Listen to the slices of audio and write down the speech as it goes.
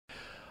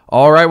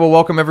All right, well,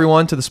 welcome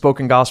everyone to the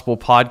Spoken Gospel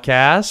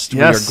Podcast. Yes.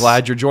 We are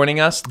glad you're joining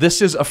us.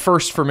 This is a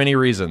first for many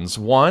reasons.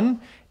 One,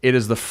 it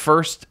is the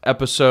first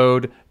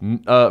episode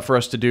for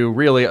us to do,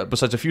 really,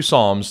 besides a few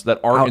Psalms, that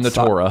aren't in the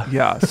Torah.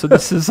 Yeah, so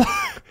this is...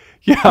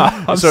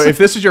 Yeah. So if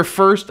this is your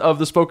first of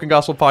the Spoken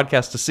Gospel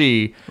Podcast to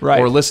see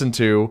or listen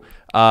to...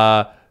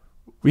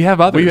 we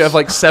have others. We have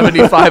like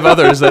 75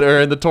 others that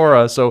are in the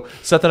Torah. So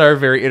Seth and I are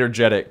very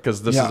energetic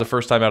because this is the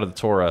first time out of the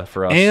Torah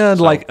for us.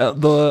 And like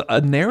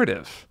a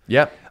narrative.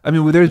 Yep. I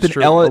mean, there's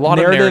been a lot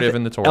of narrative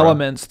in the Torah.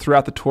 Elements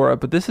throughout the Torah,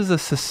 but this is a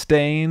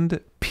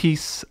sustained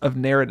piece of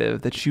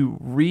narrative that you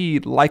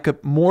read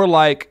more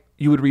like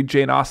you would read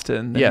Jane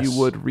Austen than you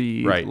would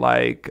read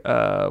like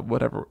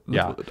whatever.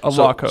 Yeah. A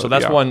law code. So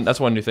that's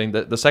one new thing.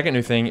 The second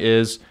new thing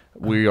is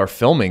we are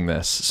filming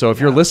this. So if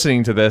you're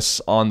listening to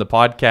this on the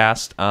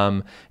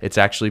podcast, it's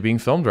actually being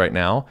filmed right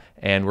now.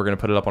 And we're going to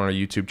put it up on our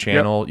YouTube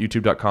channel,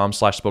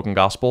 youtube.com/spoken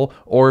gospel.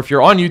 Or if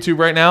you're on YouTube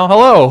right now,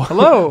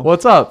 hello.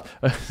 What's up?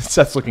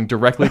 Seth's looking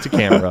directly to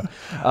camera.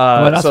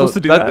 Am I not supposed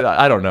to do that?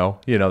 I don't know.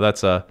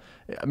 That's a...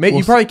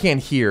 you probably can't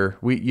hear.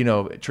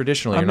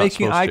 Traditionally, I'm you're not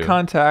making supposed to. eye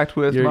contact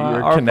with You're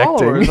our connecting.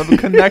 followers. I'm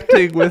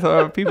connecting with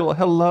our people.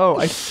 Hello,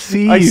 I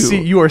see you. I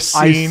see you are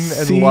seen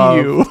and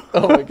loved. You.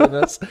 Oh my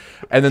goodness!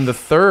 And then the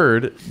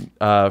third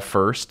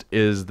first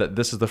is that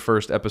this is the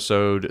first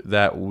episode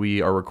that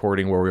we are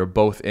recording where we are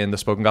both in the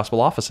Spoken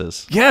Gospel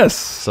offices. Yes.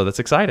 So that's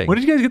exciting. When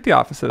did you guys get the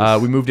offices?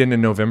 We moved in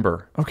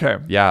November. Okay.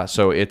 Yeah.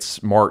 So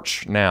it's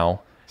March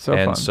now.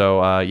 Fun.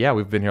 So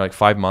we've been here like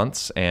 5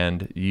 months,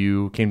 and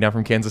you came down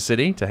from Kansas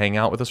City to hang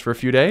out with us for a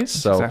few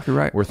days. That's exactly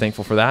right. We're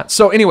thankful for that.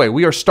 So anyway,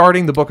 we are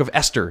starting the book of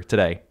Esther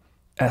today.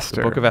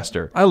 Esther. The book of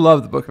Esther. I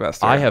love the book of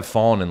Esther. I have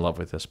fallen in love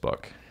with this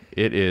book.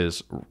 It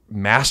is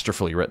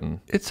masterfully written.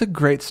 It's a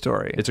great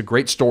story. It's a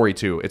great story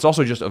too. It's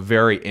also just a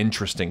very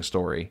interesting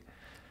story.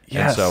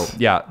 Yes. And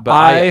so, but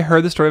I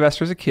heard the story of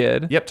Esther as a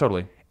kid. Yep,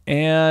 totally.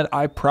 And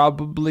I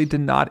probably did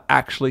not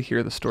actually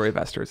hear the story of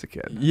Esther as a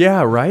kid.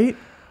 Yeah, right?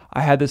 I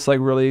had this like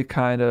really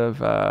kind of,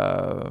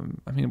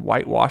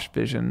 whitewashed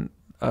vision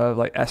of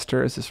like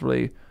Esther as this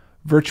really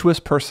virtuous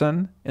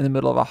person in the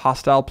middle of a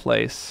hostile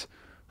place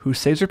who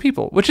saves her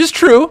people, which is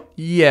true.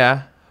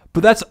 Yeah.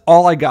 But that's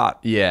all I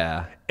got.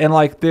 Yeah. And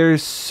like,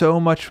 there's so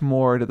much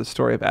more to the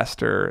story of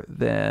Esther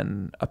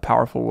than a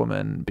powerful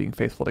woman being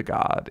faithful to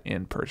God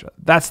in Persia.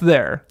 That's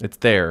there. It's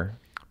there.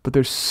 But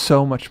there's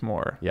so much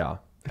more. Yeah.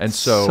 It's and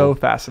so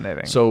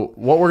fascinating. So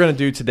what we're going to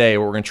do today,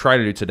 what we're going to try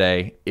to do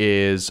today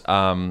is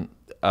kind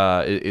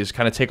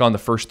of take on the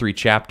first 3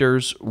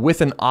 chapters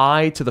with an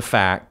eye to the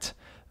fact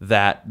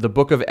that the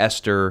book of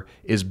Esther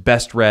is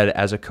best read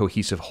as a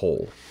cohesive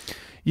whole.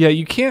 Yeah,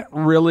 you can't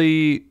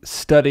really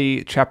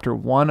study chapter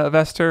 1 of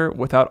Esther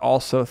without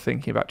also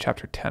thinking about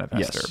chapter 10 of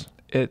Esther. Yes.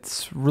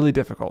 It's really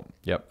difficult.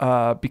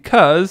 Yep.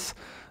 Because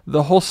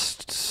the whole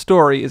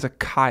story is a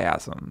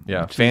chiasm.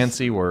 Yeah,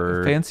 fancy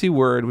word. Fancy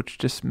word, which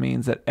just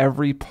means that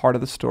every part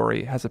of the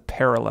story has a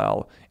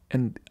parallel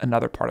in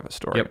another part of a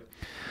story. Yep.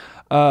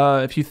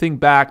 If you think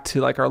back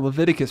to like our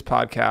Leviticus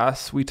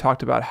podcast, we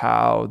talked about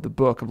how the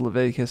book of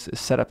Leviticus is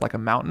set up like a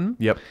mountain.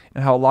 Yep.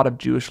 And how a lot of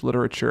Jewish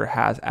literature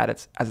has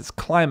as its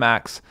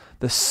climax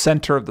the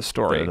center of the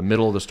story. The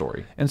middle of the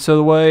story. And so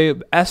the way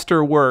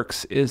Esther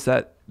works is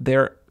that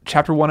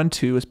chapter 1 and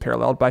 2 is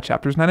paralleled by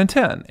chapters 9 and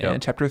 10. Yep.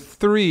 And chapter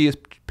 3 is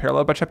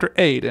paralleled by chapter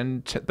 8.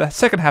 And the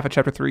second half of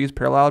chapter 3 is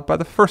paralleled by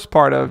the first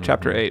part of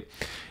chapter 8.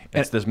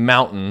 It's this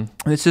mountain.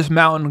 And it's this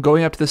mountain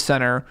going up to the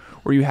center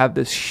where you have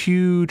this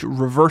huge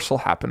reversal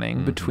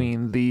happening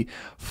between the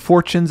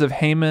fortunes of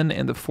Haman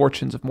and the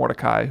fortunes of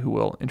Mordecai, who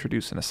we'll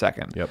introduce in a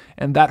second. Yep.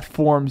 And that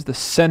forms the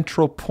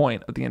central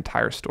point of the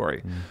entire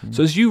story.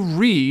 So as you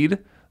read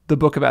the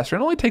book of Esther,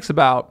 it only takes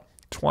about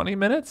 20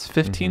 minutes,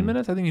 15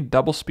 minutes. I think you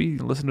double speed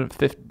and listen to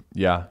it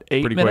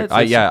 8 pretty minutes.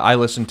 quick. I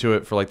listened to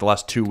it for like the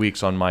last 2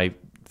 weeks on my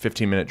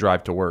 15-minute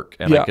drive to work,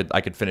 and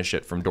I could finish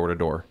it from door to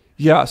door.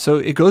 Yeah, so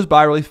it goes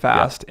by really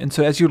fast. And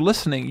so as you're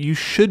listening, you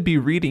should be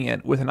reading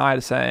it with an eye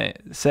to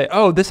say,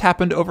 oh, this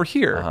happened over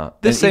here.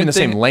 This and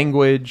same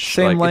language.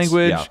 Same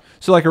language.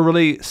 So like a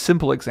really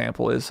simple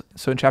example is,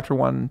 so in chapter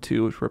 1 and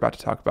 2, which we're about to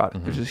talk about,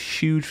 there's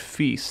this huge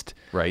feast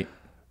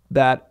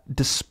that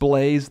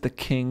displays the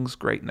king's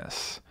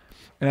greatness.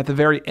 And at the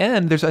very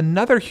end, there's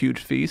another huge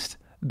feast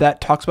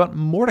that talks about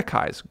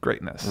Mordecai's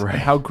greatness, and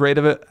how great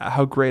of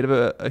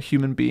a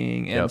human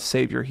being and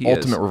savior he is.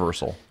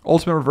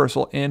 Ultimate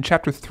reversal. In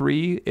chapter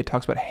 3, it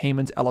talks about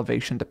Haman's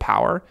elevation to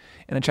power,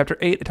 and in chapter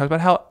 8, it talks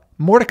about how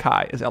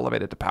Mordecai is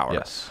elevated to power.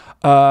 Yes.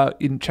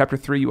 In chapter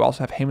 3, you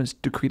also have Haman's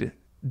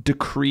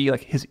decree,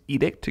 like his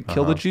edict to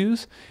kill the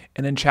Jews,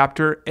 and in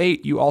chapter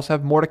 8, you also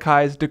have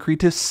Mordecai's decree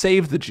to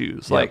save the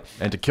Jews,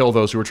 and to kill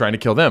those who were trying to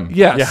kill them.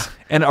 Yes. Yeah.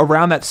 And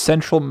around that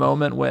central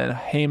moment when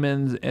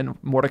Haman's and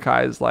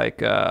Mordecai's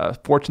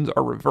fortunes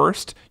are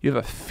reversed, you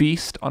have a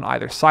feast on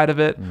either side of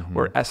it,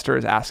 where Esther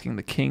is asking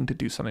the king to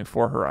do something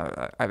for her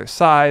on either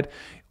side.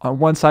 On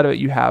one side of it,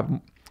 you have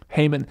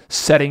Haman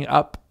setting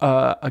up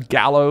a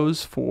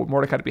gallows for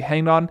Mordecai to be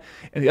hanged on,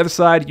 and the other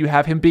side, you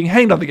have him being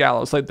hanged on the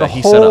gallows. Like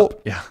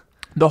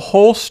the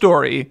whole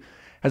story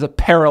has a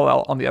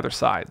parallel on the other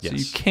side. Yes. So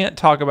you can't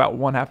talk about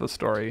one half of the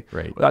story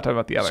without talking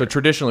about the other. So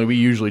traditionally, we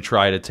usually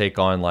try to take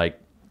on like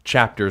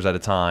chapters at a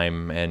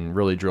time and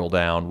really drill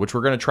down, which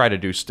we're going to try to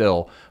do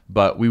still,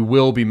 but we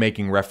will be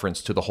making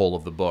reference to the whole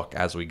of the book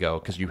as we go,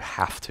 because you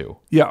have to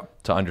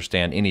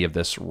understand any of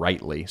this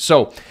rightly.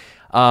 So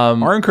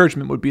our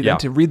encouragement would be then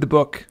to read the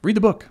book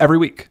every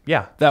week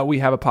that we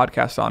have a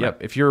podcast on it.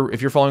 If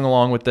you're following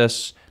along with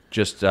this,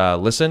 just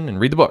listen and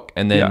read the book,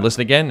 and then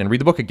listen again and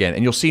read the book again,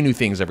 and you'll see new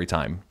things every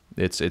time.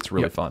 It's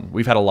really fun.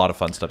 We've had a lot of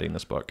fun studying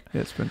this book.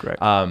 It's been great.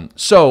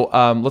 So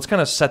let's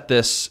kind of set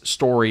this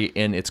story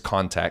in its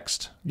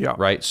context.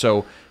 Right.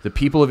 So the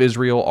people of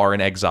Israel are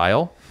in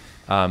exile.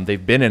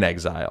 They've been in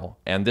exile,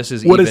 and this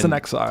is what is an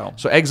exile?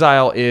 So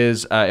exile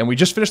is, and we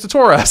just finished the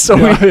Torah. So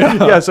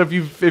so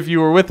if you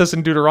were with us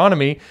in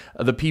Deuteronomy,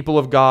 the people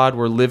of God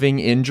were living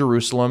in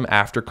Jerusalem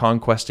after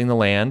conquesting the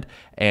land,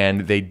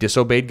 and they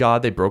disobeyed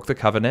God. They broke the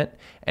covenant,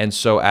 and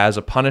so as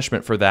a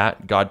punishment for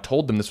that, God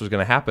told them this was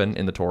going to happen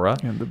in the Torah.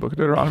 In the book of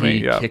Deuteronomy,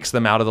 He kicks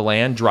them out of the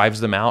land,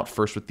 drives them out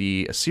first with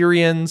the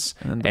Assyrians,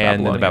 and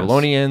then the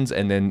Babylonians,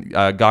 and then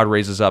God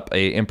raises up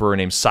a emperor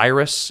named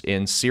Cyrus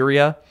in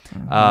Syria.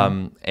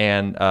 And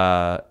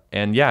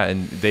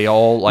they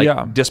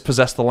all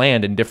dispossess the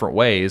land in different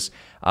ways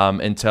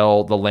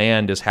until the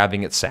land is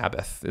having its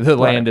Sabbath. The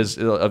land is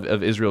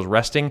of Israel's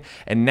resting,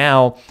 and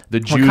now the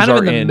Jews kind of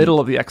are in the middle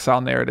of the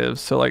exile narrative.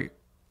 So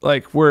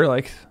we're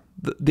like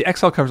the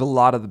exile covers a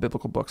lot of the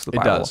biblical books of the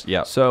Bible. It does,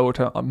 yeah. So we're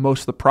talking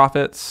most of the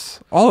prophets,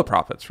 all the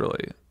prophets,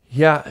 really.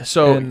 Yeah.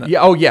 So There's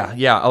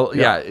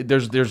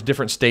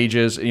different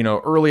stages.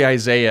 Early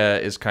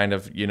Isaiah is kind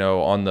of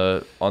on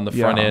the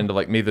front end of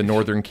like maybe the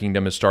northern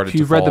kingdom has started. If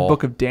you've read the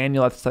book of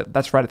Daniel,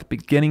 that's right at the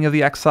beginning of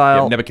the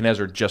exile.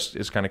 Nebuchadnezzar just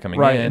is kind of coming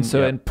in. Right, and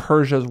so and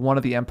Persia is one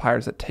of the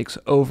empires that takes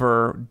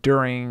over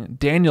during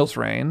Daniel's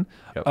reign.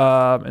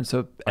 And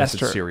so Esther, I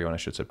said Syria when I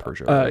should have said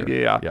Persia.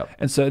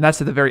 And that's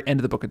at the very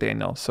end of the book of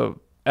Daniel. So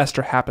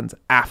Esther happens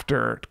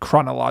after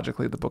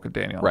chronologically the book of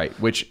Daniel. Right,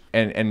 which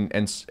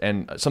and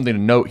something to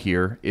note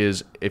here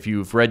is if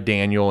you've read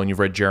Daniel and you've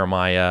read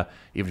Jeremiah,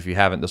 even if you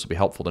haven't, this will be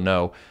helpful to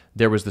know.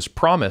 There was this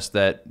promise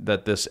that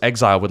this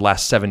exile would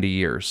last 70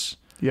 years.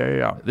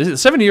 Yeah.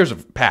 70 years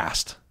have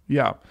passed.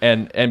 Yeah.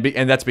 And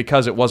that's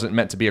because it wasn't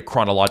meant to be a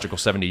chronological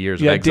 70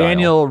 years of exile.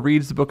 Daniel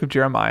reads the book of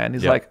Jeremiah and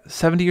he's like,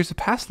 70 years have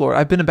passed, Lord.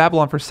 I've been in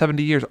Babylon for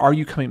 70 years. Are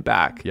you coming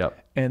back? Yep.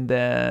 And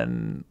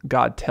then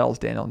God tells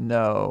Daniel,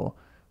 no.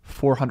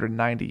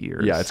 490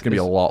 years. Yeah, it's going to be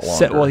a lot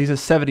longer. Well, he says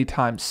 70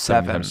 times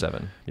 7. 7 times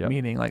 7. Yep.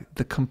 Meaning like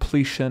the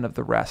completion of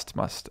the rest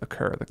must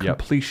occur. The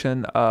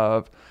completion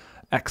of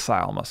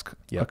exile must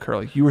occur.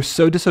 Like you were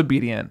so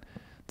disobedient,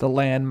 the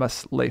land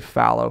must lay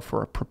fallow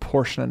for a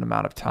proportionate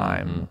amount of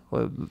time.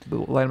 The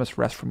land must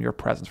rest from your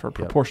presence for a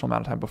proportional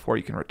amount of time before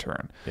you can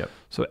return.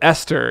 So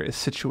Esther is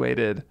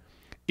situated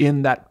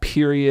in that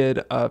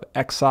period of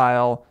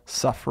exile,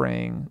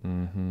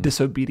 suffering,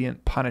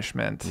 disobedient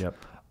punishment.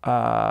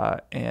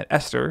 And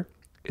Esther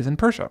is in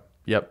Persia.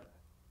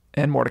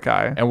 And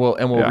Mordecai. And we'll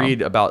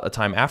read about a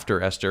time after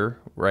Esther,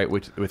 right?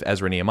 With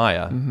Ezra and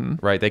Nehemiah,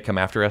 right? They come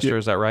after Esther,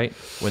 is that right?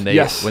 When they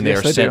are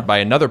sent by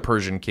another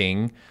Persian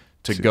king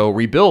to go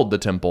rebuild the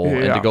temple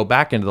and to go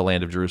back into the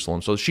land of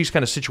Jerusalem. So she's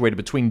kind of situated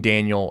between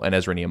Daniel and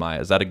Ezra and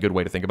Nehemiah. Is that a good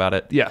way to think about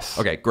it? Yes.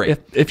 Okay, great.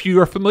 If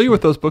you are familiar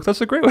with those books,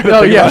 that's a great way to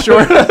think about it.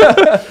 Sure.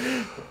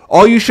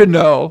 All you should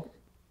know,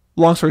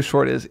 long story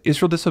short, is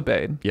Israel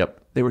disobeyed.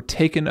 They were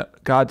taken.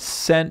 God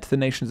sent the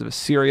nations of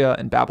Assyria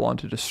and Babylon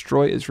to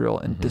destroy Israel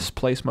and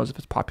displace most of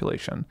its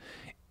population.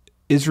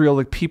 Israel,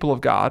 the people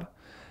of God,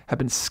 have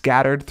been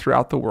scattered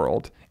throughout the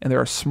world, and there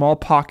are small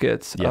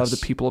pockets of the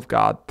people of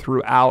God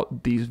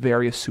throughout these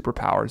various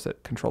superpowers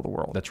that control the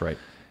world. That's right.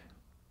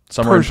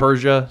 Some are in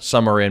Persia,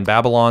 some are in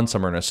Babylon,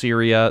 some are in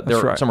Assyria,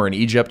 some are in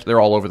Egypt. They're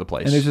all over the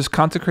place. And there's this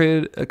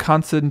concentrated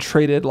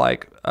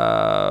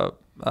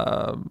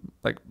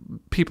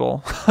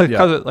people,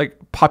 like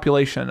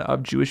population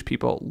of Jewish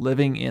people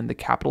living in the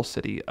capital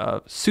city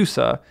of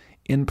Susa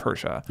in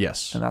Persia.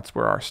 Yes. And that's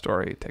where our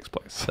story takes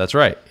place. That's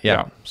right.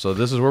 Yeah. So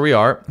this is where we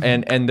are.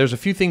 And there's a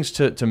few things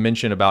to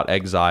mention about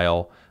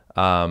exile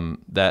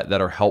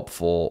that are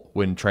helpful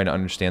when trying to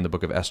understand the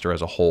book of Esther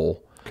as a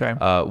whole. Okay.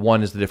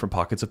 One is the different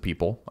pockets of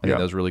people. I think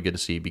that was really good to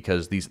see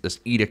because this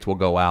edict will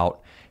go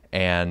out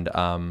and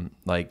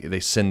they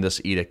send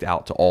this edict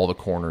out to all the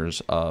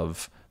corners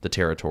of the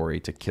territory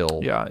to kill.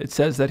 Yeah, it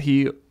says that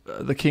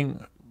the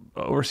king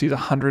oversees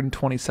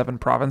 127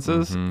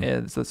 provinces.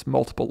 It's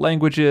multiple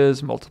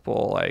languages,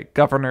 multiple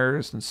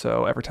governors, and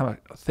so every time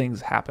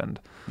things happened.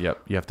 You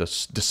have to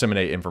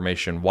disseminate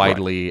information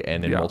widely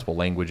and in multiple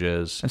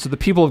languages. And so the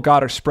people of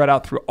God are spread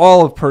out through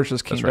all of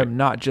Persia's kingdom,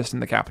 not just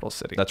in the capital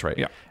city. That's right.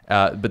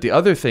 Yeah. But the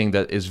other thing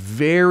that is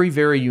very,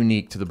 very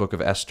unique to the book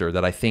of Esther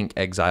that I think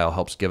exile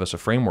helps give us a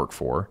framework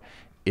for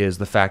is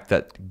the fact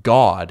that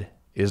God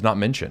is not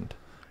mentioned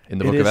in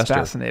the book of Esther. It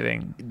is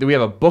fascinating. We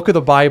have a book of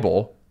the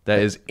Bible that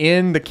is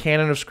in the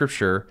canon of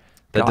Scripture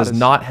that does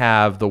not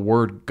have the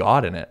word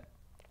God in it.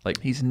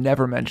 He's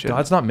never mentioned.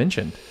 God's not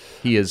mentioned.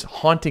 He is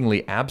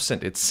hauntingly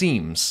absent, it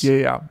seems.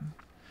 Yeah.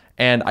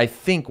 And I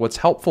think what's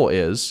helpful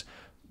is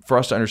for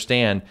us to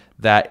understand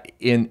that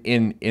in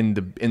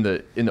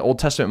the Old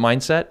Testament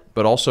mindset,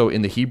 but also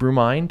in the Hebrew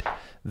mind,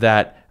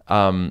 that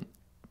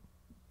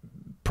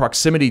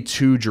proximity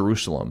to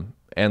Jerusalem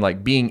and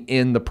like being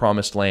in the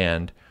promised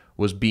land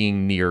was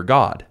being near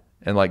God.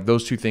 And like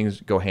those two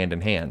things go hand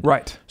in hand.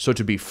 Right. So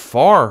to be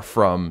far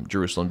from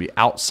Jerusalem, be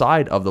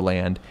outside of the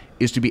land,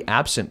 is to be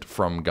absent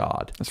from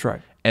God. That's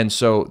right. And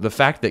so the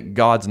fact that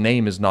God's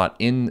name is not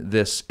in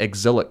this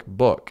exilic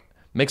book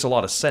makes a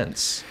lot of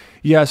sense.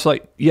 Yeah, it's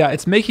like,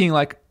 it's making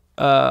like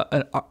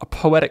a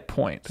poetic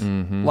point,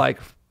 like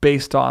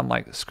based on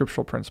like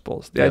scriptural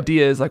principles. The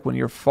idea is like when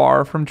you're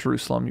far from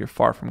Jerusalem, you're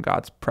far from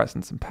God's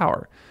presence and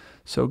power.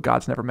 So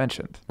God's never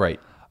mentioned. Right.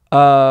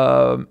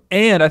 And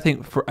I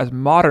think as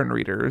modern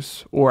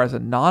readers or as a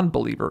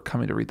non-believer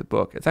coming to read the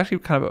book, it's actually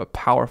kind of a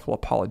powerful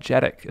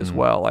apologetic as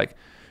well. Like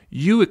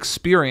you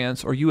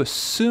experience or you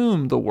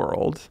assume the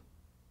world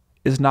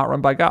is not run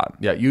by God.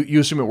 Yeah,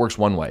 you assume it works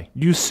one way.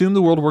 You assume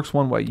the world works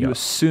one way. You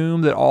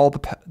assume that all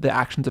the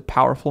actions of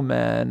powerful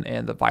men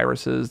and the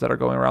viruses that are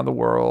going around the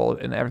world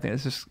and everything,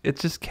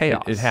 it's just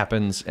chaos. It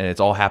happens, and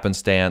it's all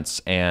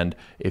happenstance, and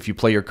if you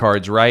play your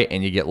cards right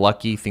and you get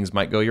lucky, things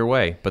might go your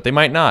way, but they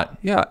might not.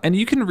 Yeah, and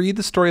you can read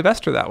the story of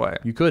Esther that way.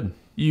 You could.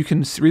 You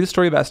can read the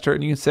story of Esther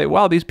and you can say,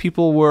 wow, these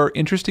people were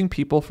interesting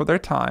people for their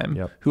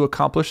time who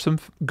accomplished some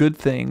good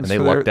things and they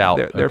for lucked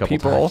out their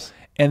people, times.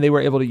 And they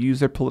were able to use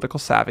their political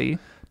savvy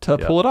to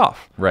pull it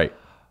off. Right.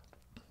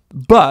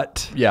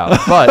 But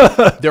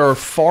there are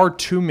far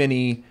too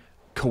many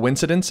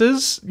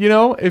coincidences,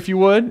 if you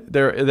would,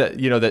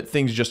 that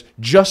things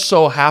just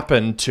so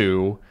happen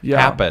to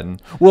happen.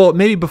 Well,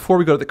 maybe before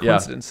we go to the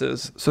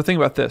coincidences, so think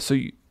about this. So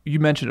you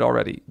mentioned it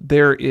already.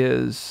 There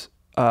is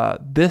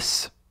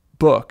this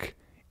book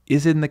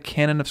is in the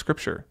canon of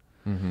Scripture.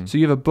 Mm-hmm. So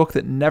you have a book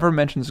that never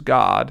mentions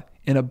God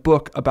in a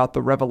book about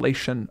the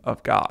revelation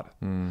of God.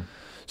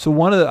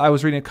 So I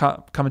was reading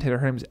a commentator,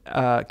 her name is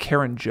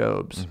Karen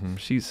Jobes. Mm-hmm.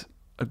 She's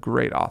a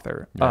great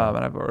author, and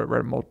I've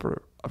read multiple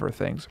of her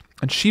things.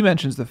 And she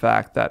mentions the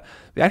fact that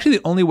actually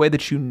the only way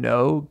that you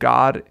know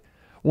God,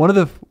 one of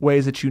the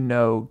ways that you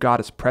know God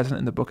is present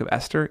in the book of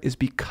Esther is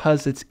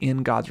because it's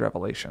in God's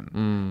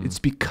revelation. It's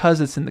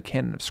because it's in the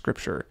canon of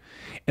Scripture.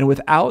 And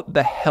without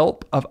the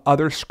help of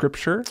other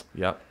Scripture,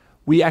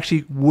 we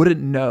actually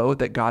wouldn't know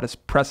that God is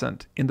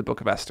present in the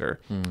book of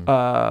Esther, which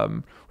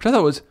I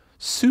thought was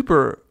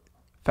super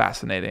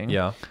fascinating.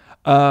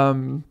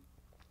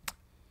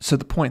 So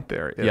the point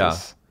there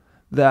is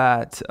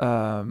that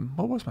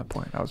what was my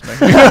point I was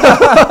making?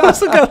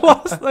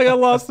 I got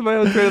lost in my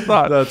own train of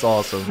thought. That's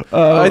awesome.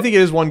 I think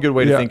it is one good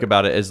way to think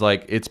about it is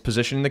like its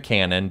position in the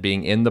canon,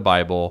 being in the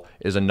Bible,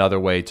 is another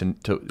way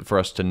for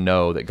us to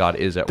know that God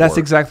is at work. That's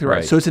exactly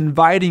right. So it's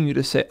inviting you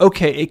to say,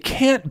 okay, it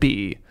can't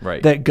be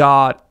that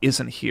God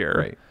isn't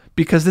here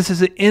because this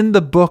is in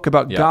the book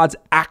about God's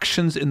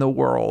actions in the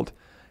world,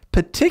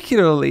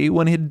 particularly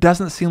when it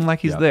doesn't seem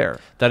like he's there.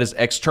 That is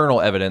external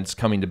evidence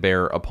coming to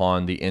bear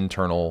upon the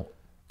internal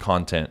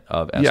content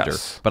of Esther.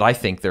 Yes. But I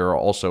think there are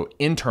also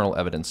internal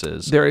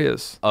evidences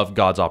of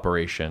God's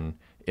operation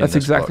in That's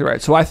this exactly book.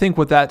 right. So I think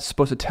what that's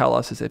supposed to tell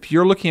us is if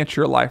you're looking at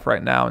your life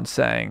right now and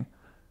saying,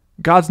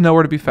 God's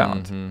nowhere to be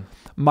found.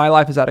 My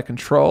life is out of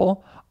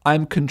control.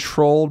 I'm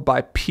controlled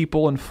by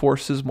people and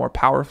forces more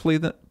powerful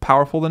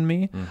than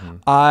me.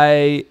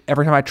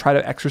 Every time I try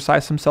to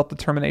exercise some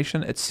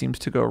self-determination, it seems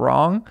to go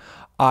wrong.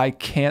 I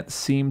can't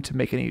seem to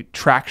make any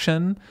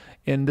traction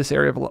in this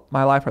area of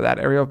my life or that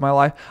area of my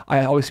life.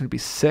 I always seem to be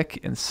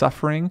sick and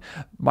suffering.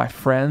 My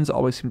friends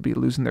always seem to be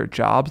losing their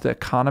jobs. The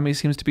economy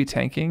seems to be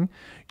tanking.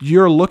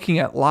 You're looking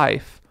at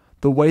life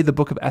the way the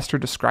book of Esther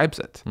describes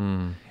it.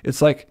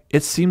 It's like,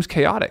 it seems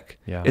chaotic.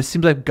 It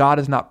seems like God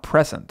is not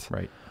present.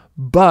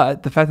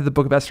 But the fact that the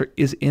book of Esther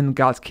is in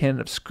God's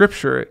canon of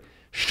Scripture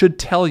should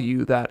tell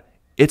you that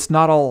it's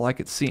not all like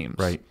it seems.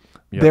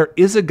 There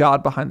is a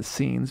God behind the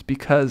scenes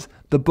because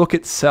the book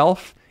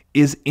itself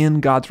is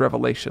in God's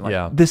revelation.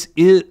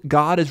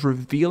 God is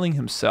revealing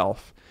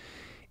himself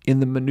in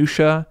the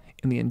minutia,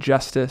 in the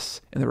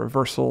injustice, in the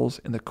reversals,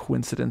 in the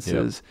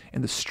coincidences,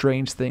 in the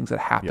strange things that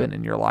happen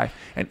in your life,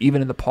 and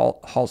even in the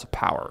halls of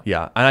power.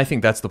 Yeah, and I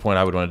think that's the point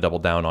I would want to double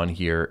down on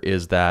here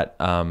is that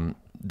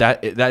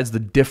that is the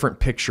different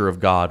picture of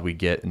God we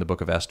get in the book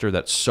of Esther.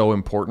 That's so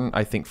important,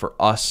 I think, for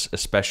us,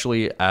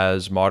 especially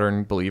as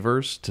modern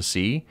believers, to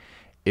see,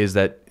 is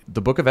that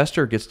the book of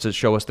Esther gets to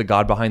show us the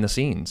God behind the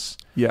scenes.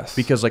 Yes.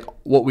 Because like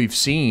what we've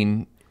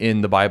seen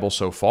in the Bible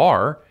so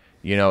far,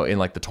 in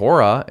like the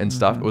Torah and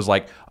stuff, it was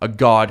like a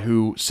God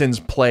who sends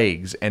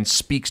plagues and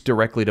speaks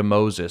directly to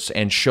Moses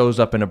and shows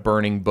up in a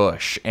burning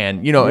bush.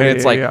 And, and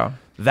it's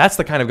that's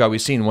the kind of God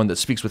we've seen, one that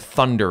speaks with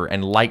thunder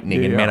and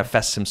lightning and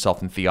manifests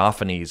himself in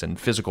theophanies and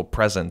physical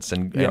presence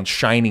and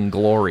shining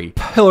glory.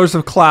 Pillars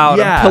of cloud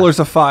and pillars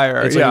of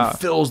fire. It's like he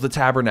fills the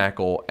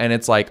tabernacle. And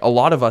it's like a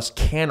lot of us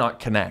cannot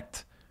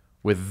connect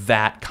with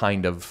that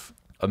kind of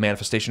a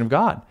manifestation of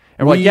God.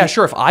 And we're like, yeah,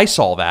 sure, if I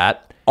saw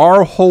that,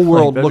 our whole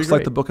world looks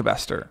like the book of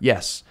Esther.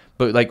 Yes.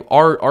 But like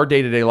our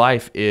day-to-day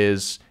life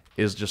is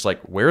is just like,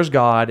 where's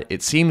God?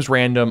 It seems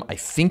random. I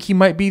think he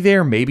might be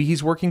there. Maybe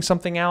he's working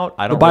something out.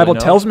 I don't. The Bible really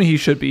know. tells me he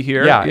should be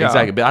here. Yeah,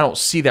 exactly. But I don't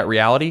see that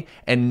reality,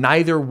 and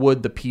neither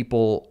would the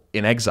people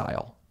in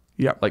exile.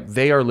 Yeah, like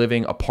they are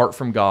living apart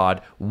from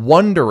God,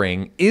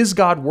 wondering, is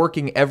God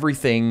working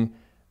everything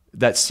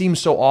that seems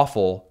so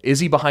awful? Is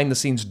he behind the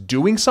scenes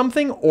doing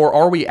something, or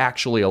are we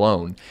actually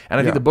alone? And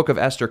I think the book of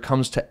Esther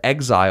comes to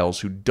exiles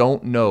who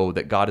don't know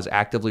that God is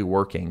actively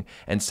working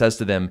and says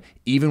to them,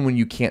 even when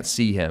you can't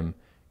see him,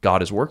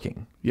 God is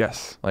working.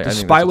 Yes. Like,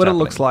 despite what it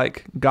looks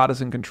like, God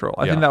is in control.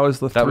 I think that was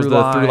the through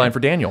line for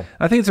Daniel.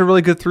 I think it's a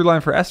really good through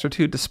line for Esther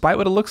too. Despite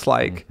what it looks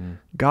like,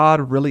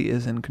 God really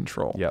is in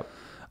control. Yep.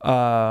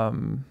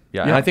 And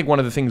I think one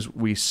of the things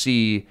we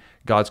see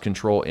God's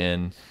control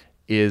in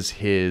is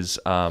his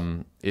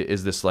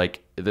is this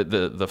like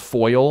the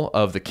foil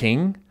of the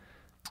king.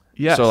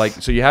 Yes.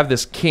 So you have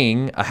this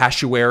king,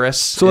 Ahasuerus.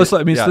 So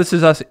this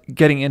is us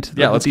getting into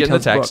the let's get into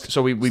the text. Book.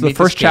 So we meet the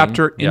first this king.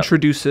 chapter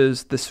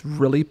introduces this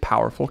really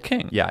powerful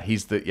king.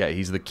 He's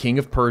the king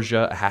of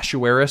Persia.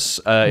 Ahasuerus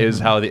is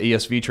how the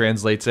ESV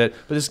translates it.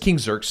 But this is King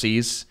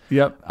Xerxes.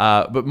 Yep.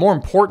 But more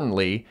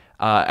importantly,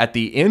 at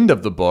the end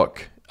of the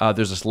book,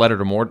 there's this letter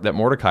that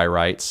Mordecai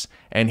writes,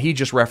 and he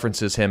just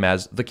references him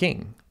as the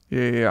king.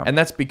 Yeah. And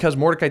that's because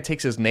Mordecai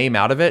takes his name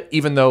out of it,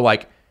 even though,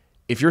 like,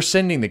 if you're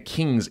sending the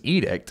king's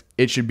edict,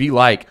 it should be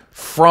like,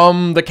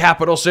 from the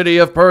capital city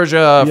of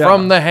Persia,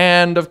 from the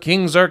hand of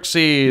King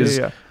Xerxes.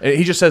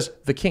 He just says,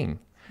 the king.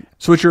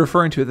 So what you're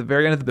referring to at the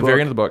very end of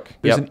the book,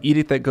 there's an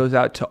edict that goes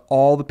out to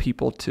all the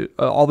people, to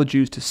all the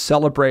Jews, to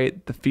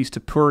celebrate the Feast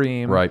of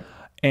Purim. Right.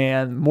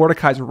 And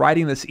Mordecai's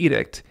writing this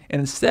edict,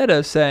 and instead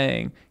of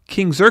saying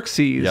King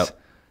Xerxes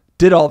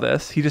did all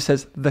this, he just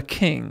says the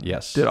king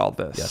did all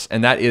this. Yes,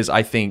 and that is,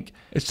 I think,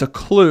 it's a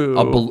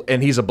clue.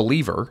 And he's a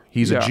believer.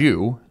 He's a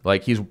Jew.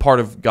 Like, he's part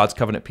of God's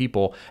covenant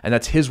people, and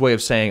that's his way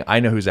of saying, I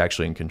know who's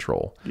actually in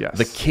control. Yes.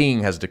 The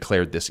king has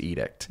declared this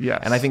edict. Yes.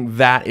 And I think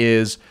that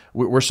is,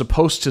 we're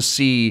supposed to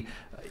see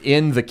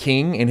in the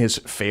king, in his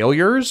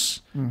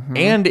failures,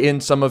 and in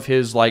some of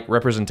his like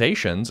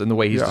representations and the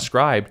way he's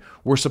described,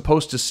 we're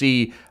supposed to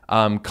see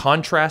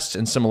contrasts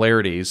and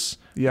similarities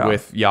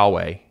with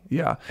Yahweh.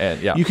 Yeah.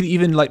 And you can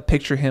even like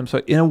picture him. So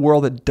in a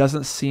world that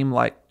doesn't seem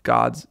like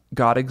God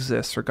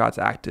exists or God's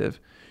active,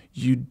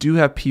 you do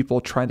have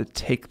people trying to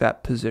take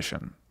that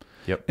position.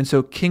 Yep. And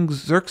so King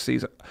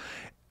Xerxes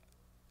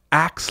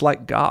acts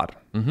like God.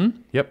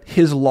 Yep.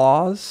 His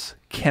laws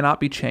cannot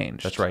be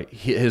changed. That's right.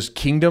 His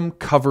kingdom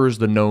covers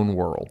the known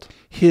world.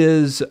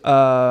 He's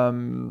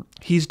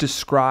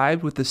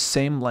described with the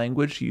same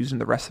language used in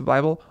the rest of the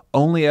Bible,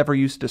 only ever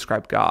used to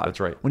describe God. That's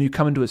right. When you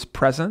come into his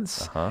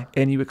presence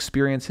and you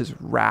experience his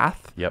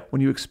wrath,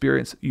 when you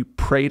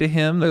pray to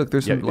him,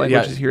 there's some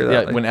languages here.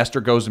 That, when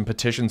Esther goes and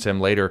petitions him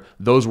later,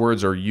 those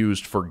words are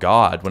used for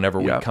God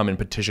whenever we come and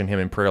petition him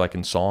in prayer, like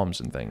in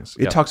Psalms and things.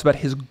 It talks about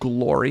his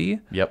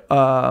glory. Yep.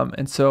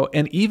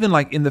 And even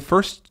like in the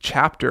first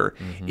chapter,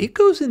 it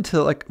goes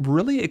into like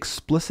really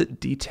explicit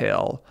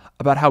detail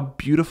about how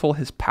beautiful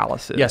his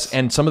palace is. Yes,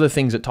 and some of the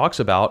things it talks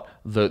about,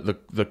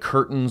 the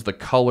curtains, the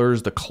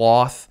colors, the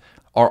cloth,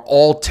 are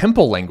all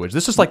temple language.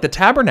 This is like the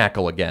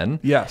tabernacle again.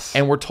 Yes.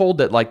 And we're told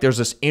that like there's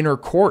this inner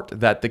court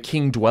that the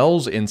king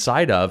dwells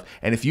inside of,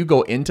 and if you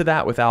go into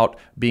that without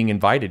being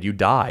invited, you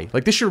die.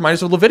 Like, this should remind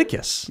us of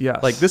Leviticus.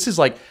 Yes. Like, this is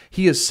like,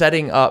 he is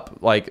setting up,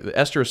 like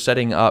Esther is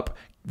setting up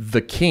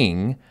the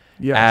king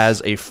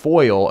as a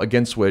foil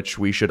against which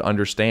we should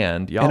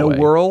understand Yahweh. In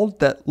a world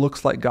that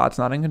looks like God's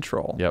not in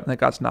control, and that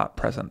God's not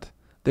present,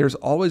 there's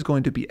always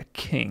going to be a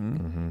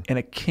king and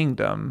a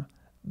kingdom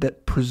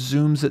that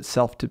presumes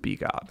itself to be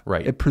God.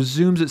 Right. It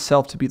presumes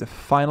itself to be the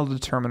final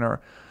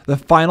determiner, the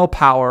final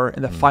power,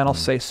 and the final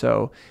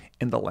say-so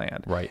in the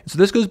land. Right. So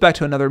this goes back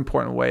to another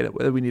important way that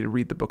we need to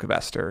read the book of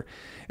Esther.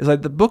 Is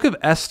like the book of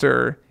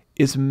Esther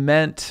is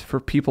meant for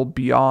people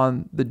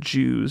beyond the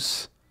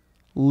Jews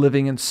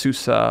living in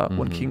Susa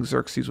when King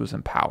Xerxes was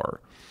in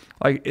power.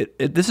 Like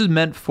this is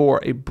meant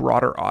for a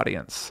broader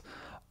audience.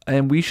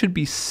 And we should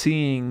be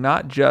seeing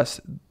not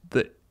just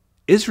the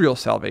Israel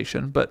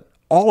salvation, but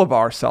all of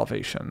our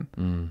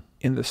salvation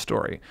in this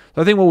story.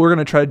 So I think what we're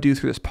going to try to do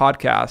through this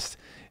podcast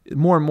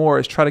more and more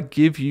is try to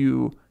give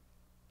you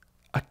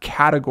a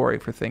category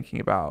for thinking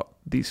about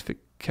these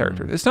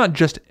characters. It's not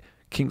just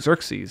King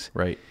Xerxes.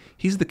 Right.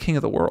 He's the king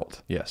of the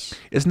world. Yes.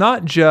 It's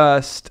not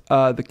just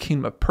the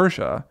kingdom of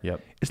Persia.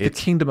 Yep. It's the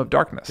kingdom of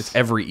darkness. It's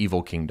every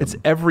evil kingdom. It's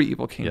every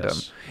evil kingdom.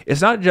 Yes.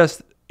 It's not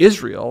just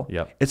Israel.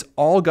 Yep. It's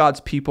all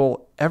God's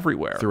people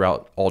everywhere.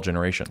 Throughout all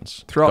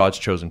generations. Throughout God's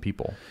chosen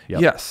people.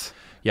 Yep. Yes.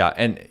 Yeah,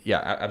 and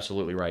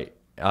absolutely right.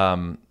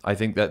 I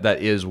think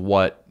that is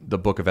what the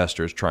book of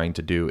Esther is trying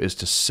to do, is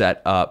to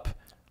set up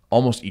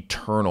almost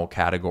eternal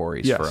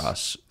categories for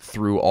us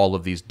through all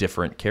of these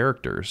different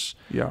characters.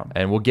 Yeah.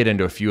 And we'll get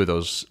into a few of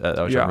those,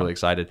 which I'm really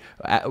excited.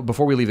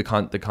 Before we leave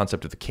the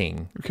concept of the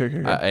king,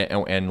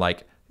 and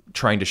like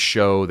trying to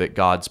show that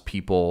God's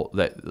people,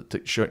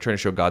 trying to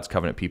show God's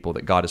covenant people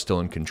that God is still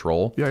in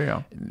control.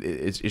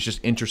 It's just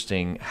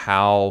interesting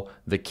how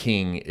the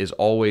king is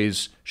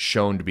always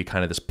shown to be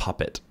kind of this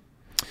puppet.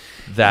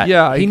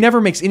 that he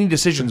never makes any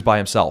decisions by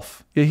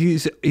himself. Yeah,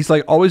 he's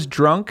like always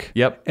drunk.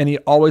 Yep. And he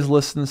always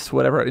listens to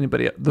whatever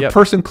the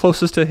person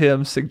closest to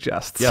him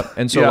suggests. Yep.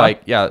 And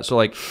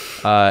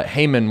so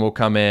Haman will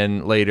come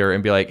in later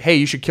and be like, "Hey,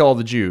 you should kill all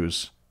the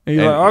Jews." And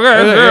you're like,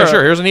 okay, yeah,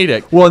 sure. Here's an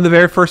edict. Well, in the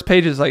very first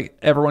pages, like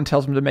everyone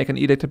tells him to make an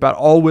edict about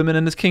all women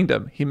in his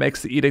kingdom. He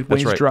makes the edict when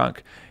he's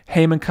drunk.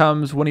 Haman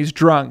comes when he's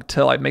drunk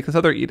to like make this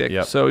other edict.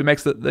 Yep. So he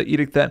makes the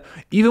edict then.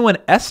 Even when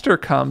Esther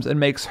comes and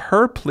makes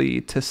her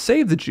plea to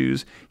save the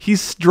Jews,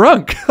 he's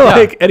drunk.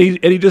 And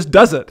he just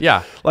does it.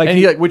 Yeah.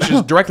 Which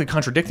is directly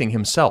contradicting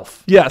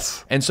himself.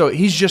 Yes. And so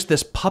he's just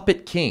this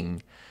puppet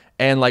king.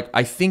 And like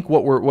I think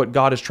what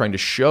God is trying to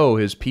show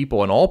his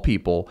people and all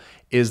people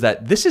is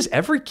that this is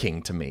every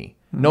king to me.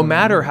 No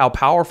matter how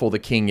powerful the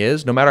king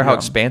is, no matter how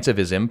expansive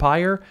his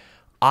empire,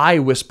 I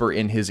whisper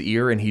in his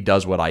ear and he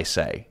does what I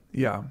say.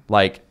 Yeah.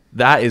 Like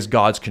that is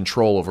God's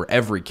control over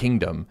every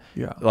kingdom.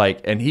 Yeah. Like,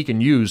 and he can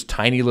use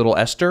tiny little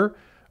Esther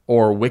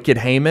or wicked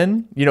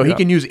Haman. You know, he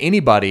can use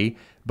anybody,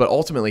 but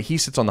ultimately he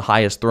sits on the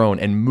highest throne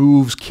and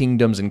moves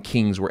kingdoms and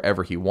kings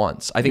wherever he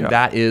wants. I think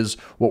that is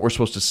what we're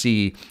supposed to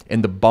see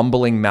in the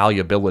bumbling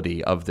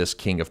malleability of this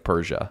king of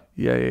Persia.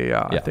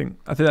 Yeah. I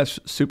think that's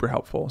super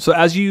helpful. So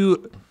as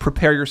you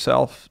prepare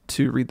yourself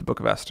to read the book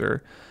of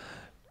Esther,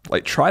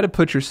 like try to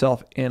put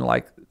yourself in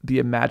like the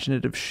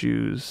imaginative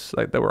shoes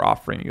like that we're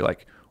offering you.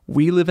 Like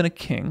we live in a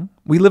kingdom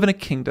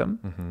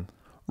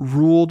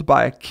ruled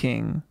by a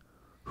king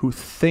who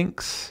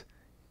thinks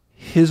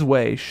his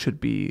way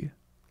should be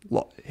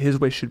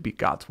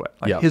God's way.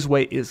 Like his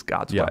way is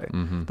God's way.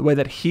 Mm-hmm. The way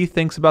that he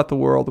thinks about the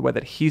world, the way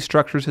that he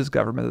structures his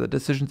government, the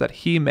decisions that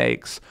he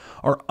makes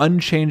are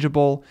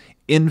unchangeable,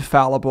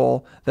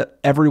 infallible, that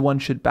everyone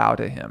should bow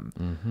to him.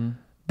 Mm-hmm.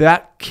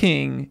 That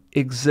king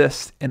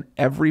exists in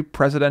every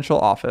presidential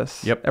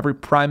office, every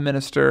prime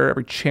minister,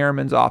 every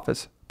chairman's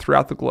office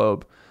throughout the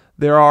globe.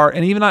 There are,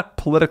 and even not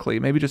politically,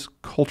 maybe just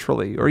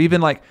culturally, or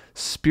even like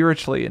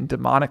spiritually and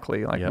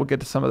demonically. Like we'll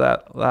get to some of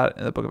that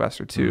in the book of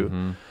Esther too.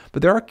 Mm-hmm.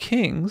 But there are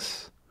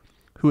kings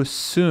who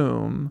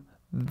assume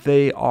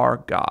they are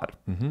God,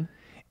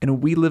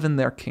 and we live in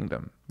their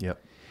kingdom.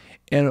 Yep.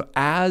 And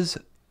as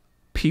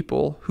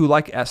people who,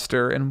 like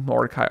Esther and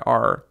Mordecai,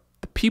 are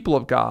the people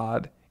of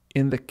God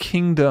in the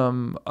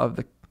kingdom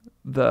of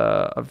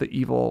the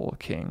evil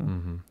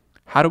king,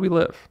 how do we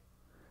live?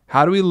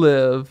 How do we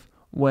live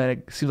when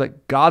it seems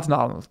like God's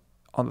not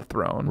on the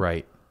throne,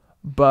 right?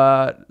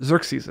 But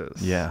Xerxes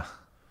is. Yeah.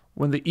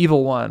 When the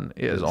evil one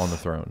is on the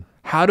throne.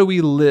 How do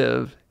we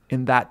live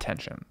in that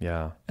tension?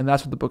 Yeah. And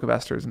that's what the book of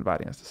Esther is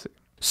inviting us to see.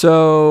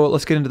 So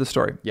let's get into the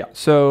story. Yeah.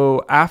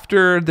 So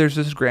after there's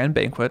this grand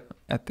banquet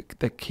at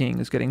the king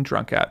is getting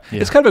drunk at. Yeah.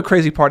 It's kind of a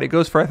crazy party. It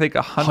goes for, I think,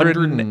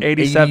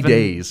 187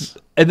 days.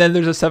 And then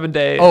there's a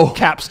 7-day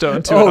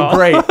capstone to it all.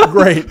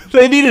 Great.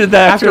 They needed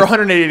that. After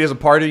 180 days of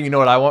partying, you know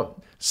what I want?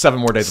 7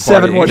 more days of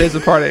partying. 7 more days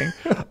of partying.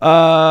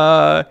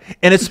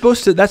 And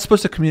that's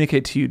supposed to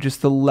communicate to you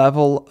just the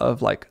level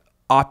of like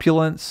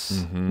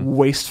opulence,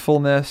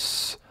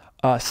 wastefulness,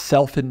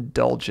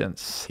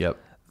 self-indulgence. Yep.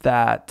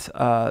 That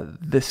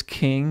this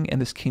king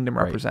and this kingdom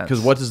represents.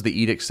 Because what does the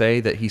edict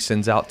say that he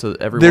sends out to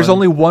everyone? There's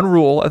only one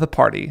rule at the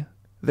party.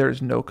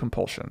 There's no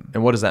compulsion.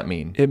 And what does that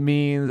mean? It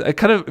means it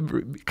kind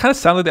of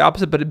sounds like the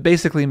opposite, but it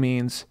basically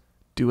means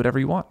do whatever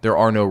you want. There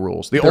are no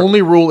rules. The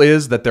only rule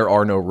is that there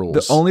are no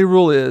rules. The only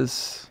rule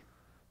is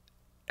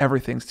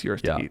everything's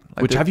yours to eat.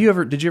 Like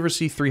did you ever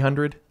see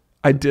 300?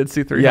 I did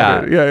see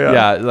 300.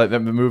 Yeah, like the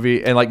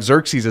movie, and like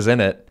Xerxes is in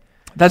it.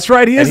 That's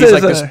right. He's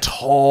like this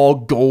tall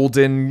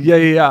golden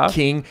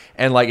king,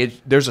 and like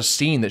there's a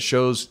scene that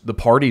shows the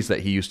parties that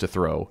he used to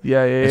throw.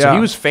 So he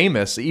was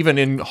famous even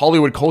in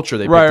Hollywood culture.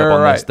 They picked up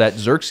on this, that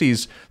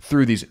Xerxes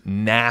threw these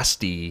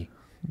nasty,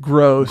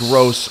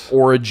 gross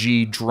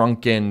orgy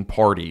drunken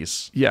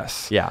parties.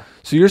 Yes. Yeah.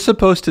 So you're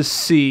supposed to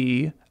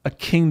see a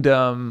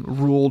kingdom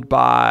ruled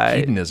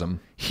by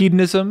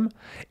hedonism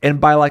and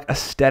by like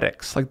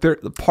aesthetics. Like they're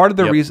part of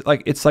the reason,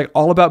 like it's like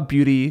all about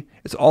beauty.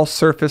 It's all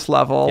surface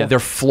level. Yeah, their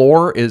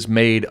floor is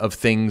made of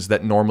things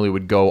that normally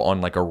would go on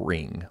like a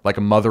ring, like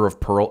a mother of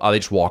pearl. They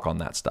just walk on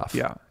that stuff.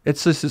 Yeah,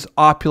 it's just this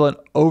opulent,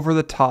 over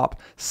the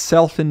top,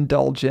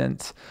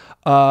 self-indulgent,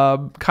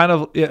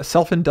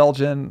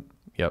 self-indulgent.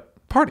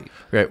 Party.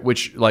 Right,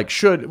 which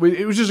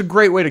it was just a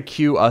great way to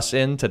cue us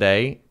in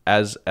today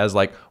as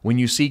like when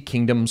you see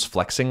kingdoms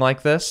flexing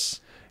like this,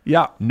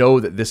 know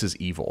that this is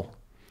evil.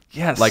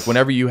 Yes. Like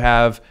whenever you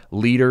have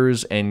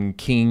leaders and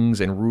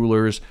kings and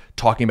rulers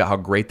talking about how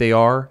great they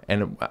are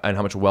and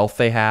how much wealth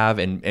they have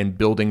and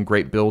building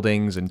great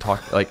buildings and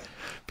talk like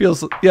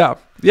feels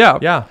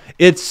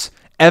it's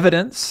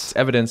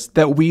evidence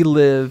that we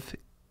live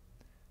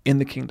in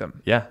the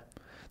kingdom. Yeah.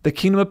 The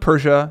kingdom of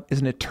Persia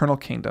is an eternal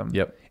kingdom.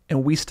 Yep.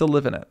 And we still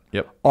live in it.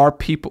 Yep.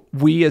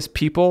 We as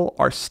people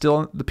are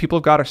still, the people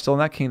of God are still in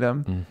that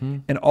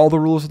kingdom, and all the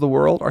rulers of the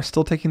world are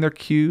still taking their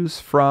cues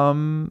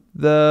from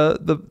the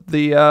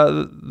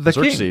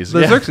Xerxes.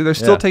 king, the Xerxes. They're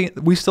still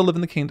taking. We still live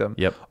in the kingdom.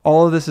 Yep.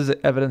 All of this is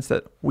evidence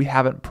that we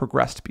haven't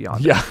progressed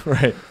beyond. Yeah,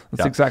 right.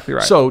 That's exactly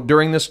right. So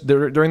during this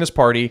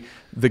party,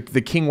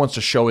 the king wants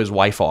to show his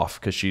wife off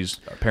because she's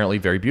apparently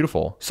very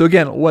beautiful. So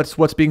again,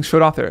 what's being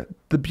showed off there?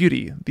 The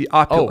beauty, the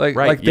opulence. Oh,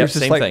 right. Like there's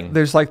Same thing.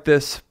 There's like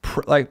this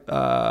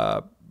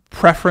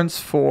preference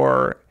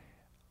for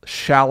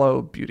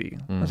shallow beauty.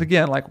 Once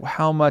again, like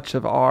how much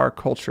of our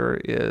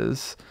culture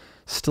is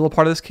still a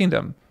part of this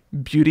kingdom?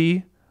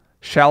 Beauty,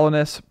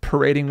 shallowness,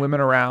 parading women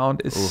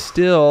around is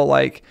still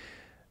like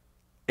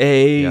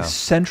a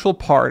central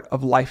part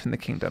of life in the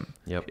kingdom.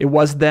 Yep. It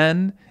was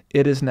then.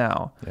 It is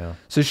now. Yeah.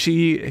 So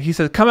he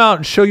says, "Come out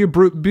and show your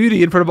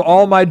beauty in front of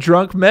all my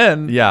drunk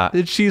men." Yeah.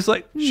 And she's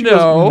like, She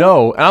goes,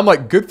 no. And I'm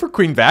like, good for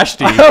Queen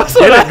Vashti. Get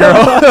it,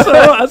 girl.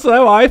 That's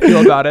how I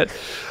feel about it.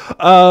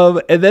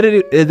 And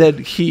then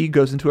he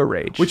goes into a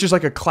rage, which is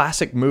like a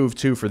classic move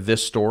too for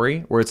this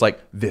story, where it's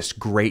like this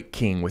great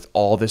king with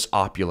all this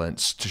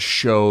opulence to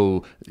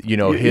show,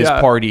 his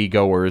party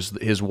goers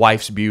his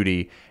wife's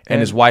beauty,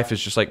 and his wife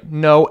is just like,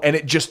 no, and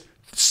it just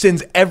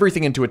sends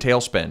everything into a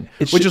tailspin,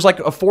 which is like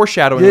a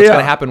foreshadowing of what's going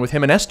to happen with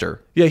him and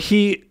Esther. Yeah,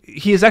 he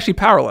is actually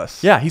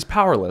powerless. Yeah, he's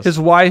powerless. His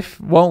wife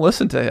won't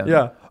listen to him.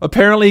 Yeah.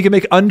 Apparently he can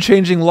make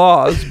unchanging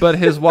laws, but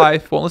his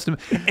wife won't listen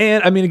to him.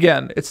 And I mean,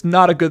 again, it's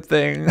not a good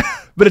thing,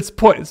 but it's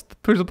proves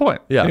the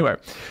point. Yeah. Anyway,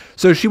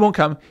 so she won't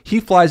come. He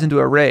flies into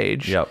a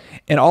rage. Yep.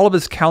 And all of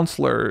his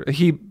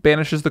he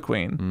banishes the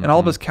queen, and all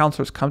of his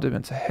counselors come to him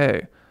and say,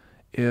 hey,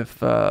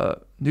 if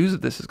news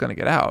of this is going to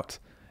get out,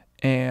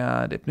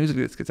 and if news of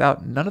this gets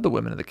out, none of the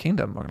women in the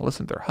kingdom are going to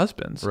listen to their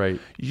husbands.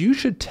 Right. You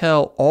should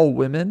tell all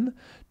women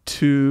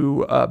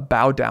to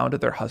bow down to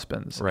their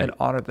husbands and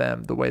honor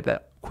them the way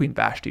that Queen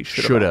Vashti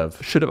should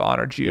have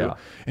honored you. Yeah.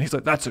 And he's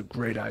like, that's a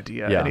great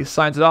idea. Yeah. And he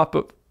signs it off,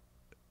 but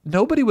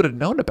nobody would have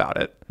known about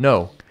it.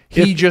 No.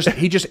 He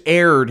just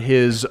aired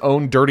his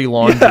own dirty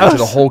laundry to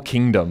the whole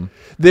kingdom.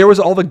 There was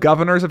all the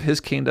governors of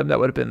his kingdom that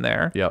would have been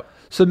there. Yep.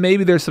 So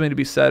maybe there's something to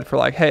be said for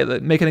like, hey,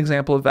 make an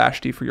example of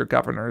Vashti for your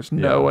governors.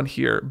 No one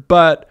here.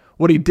 But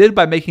what he did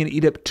by making an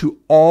edict to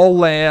all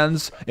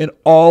lands, in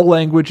all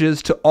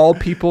languages, to all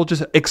people,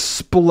 just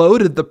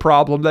exploded the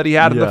problem that he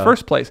had in the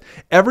first place.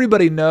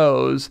 Everybody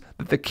knows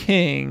that the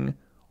king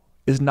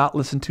is not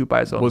listened to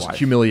by his own wife. Was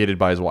humiliated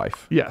by his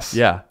wife. Yes.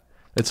 Yeah.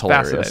 It's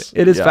hilarious.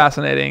 It is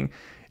fascinating.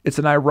 It's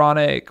an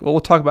ironic. Well,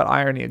 we'll talk about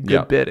irony a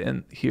good bit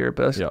in here,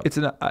 but it's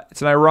an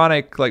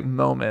ironic like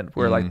moment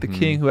where like the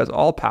king who has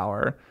all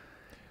power,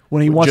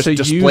 when he wants to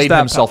displayed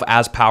himself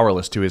as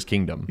powerless to his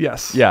kingdom.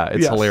 Yes. Yeah,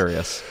 it's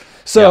hilarious.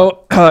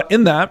 So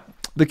in that,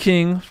 the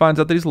king finds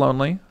out that he's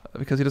lonely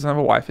because he doesn't have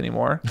a wife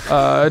anymore. He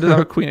doesn't have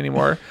a queen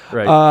anymore.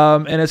 Right.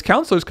 And his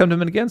counselors come to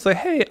him again and say,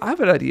 hey, I have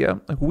an idea.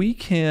 Like, we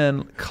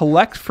can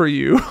collect for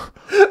you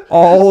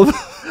all of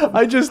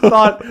I just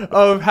thought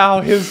of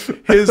how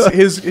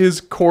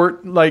his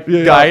court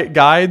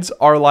guides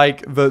are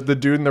like the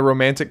dude in the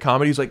romantic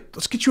comedy. He's like,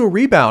 let's get you a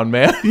rebound,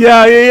 man.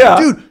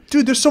 Yeah.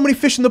 Dude, there's so many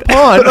fish in the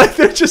pond. Like,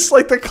 they're just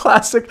like the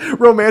classic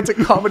romantic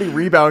comedy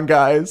rebound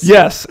guys.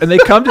 Yes, and they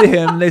come to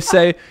him and they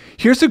say,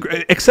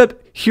 except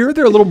here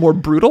they're a little more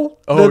brutal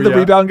than the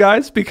rebound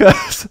guys,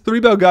 because the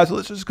rebound guys,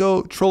 let's just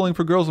go trolling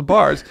for girls in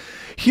bars.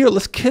 Here,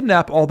 let's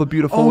kidnap all the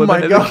beautiful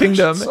women in the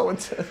kingdom. So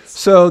intense.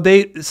 So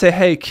they say,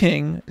 hey,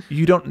 king,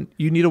 you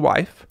need a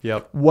wife.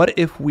 Yep. What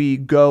if we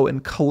go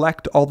and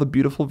collect all the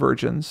beautiful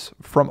virgins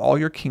from all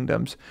your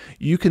kingdoms?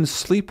 You can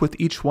sleep with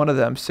each one of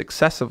them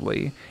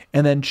successively,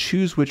 and then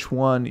choose which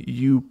one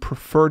you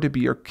prefer to be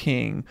your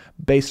king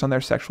based on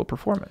their sexual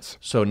performance.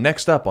 So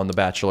next up on The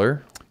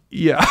Bachelor.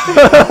 Yeah.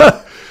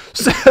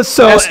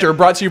 so Esther,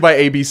 brought to you by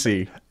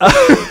ABC.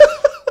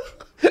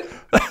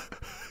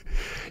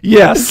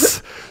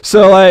 Yes.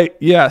 So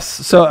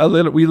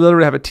we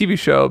literally have a TV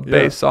show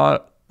based on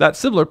that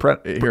similar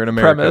here in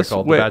America premise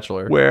called The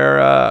Bachelor, where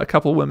a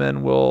couple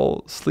women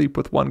will sleep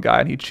with one guy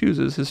and he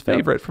chooses his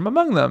favorite from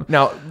among them.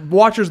 Now,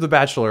 watchers of The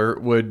Bachelor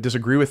would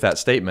disagree with that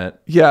statement.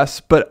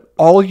 Yes, but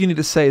all you need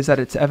to say is that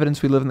it's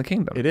evidence we live in the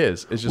kingdom. It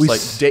is. It's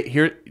just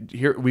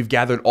here we've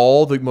gathered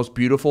all the most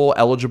beautiful,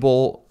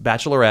 eligible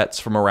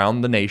bachelorettes from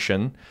around the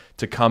nation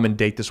to come and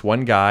date this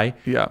one guy.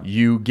 Yeah.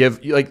 You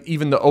give, like,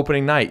 even the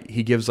opening night,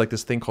 he gives like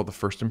this thing called the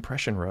first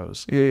impression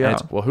rose. Yeah. And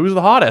it's, well, who's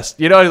the hottest?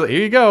 Here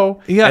you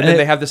go. Yeah. And then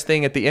they have this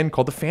thing at the end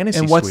called the fantasy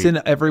suite. And what's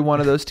in every one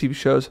of those TV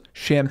shows?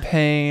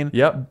 Champagne.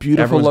 Yep.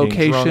 Beautiful Everyone's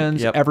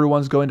locations. Yep.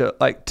 Everyone's going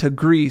to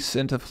Greece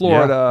and to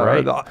Florida,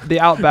 or the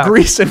Outback.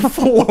 Greece and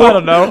Florida. I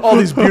don't know. All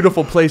these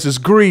beautiful places.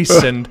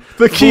 Greece and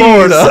the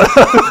Florida.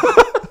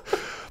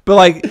 But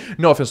like,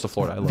 no offense to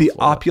Florida. I love the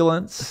Florida.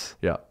 opulence.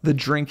 Yeah. The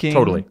drinking.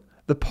 Totally.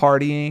 The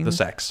partying,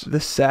 the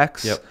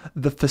sex, yep.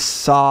 The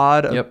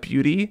facade of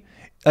beauty.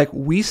 Like,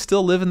 we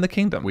still live in the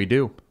kingdom. We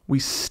do. We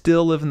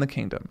still live in the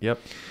kingdom. Yep.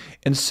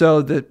 And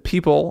so the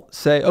people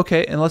say,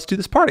 okay, and let's do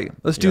this party.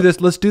 Let's do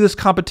this. Let's do this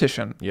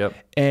competition. Yep.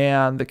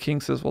 And the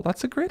king says, well,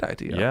 that's a great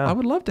idea. Yeah. I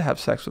would love to have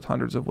sex with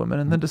hundreds of women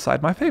and then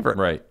decide my favorite.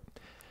 Right.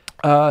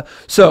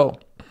 So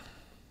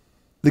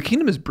the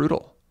kingdom is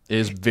brutal. It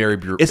is very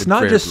brutal. It's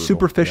not just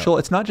superficial. Yep.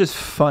 It's not just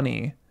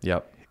funny.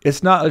 Yep.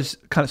 It's not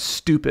just kind of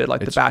stupid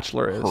like The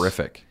Bachelor is.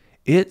 Horrific.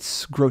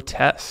 It's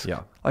grotesque.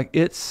 Yeah. Like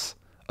it's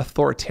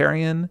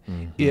authoritarian.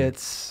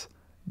 It's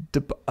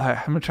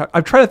I'm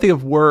trying to think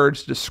of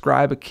words to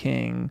describe a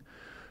king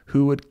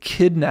who would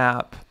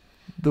kidnap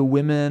the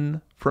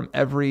women from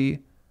every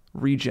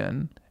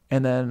region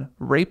and then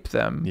rape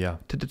them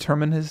to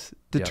determine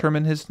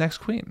his next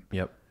queen.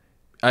 Yep.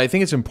 I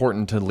think it's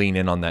important to lean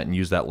in on that and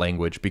use that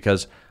language,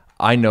 because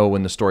I know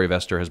when the story of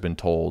Esther has been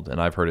told,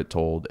 and I've heard it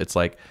told, it's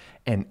like,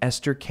 and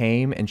Esther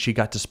came and she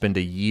got to spend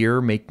a year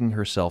making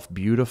herself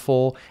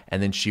beautiful,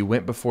 and then she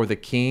went before the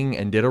king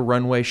and did a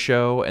runway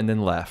show and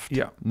then left.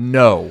 Yeah.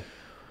 No.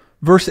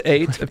 Verse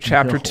 8 of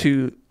chapter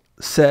 2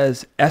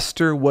 says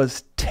Esther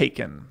was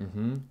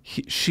taken.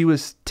 She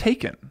was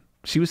taken.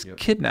 She was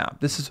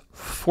kidnapped. This is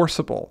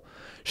forcible.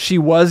 She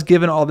was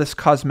given all this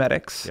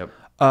cosmetics. Yep.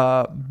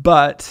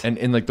 But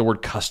and like the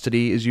word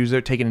custody is used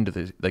there, taken into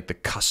the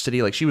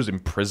custody, like she was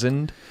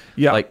imprisoned,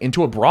 yeah, like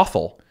into a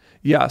brothel.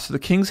 Yeah, so the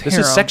king's harem.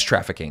 This is sex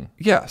trafficking.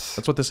 Yes.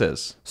 That's what this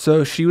is.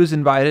 So she was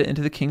invited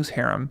into the king's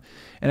harem,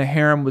 and a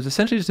harem was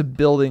essentially just a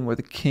building where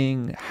the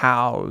king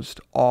housed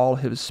all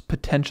his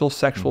potential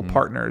sexual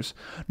partners,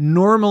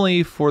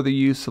 normally for the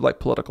use of like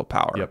political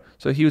power. Yep.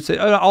 So he would say,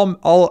 oh,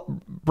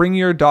 I'll bring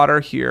your daughter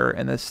here,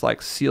 and this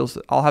like seals,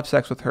 I'll have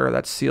sex with her.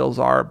 That seals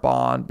our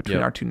bond between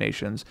our two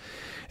nations.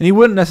 And he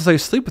wouldn't necessarily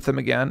sleep with them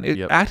again. It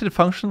acted to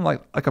function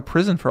like a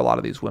prison for a lot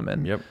of these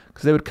women.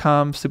 Because they would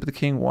come, sleep with the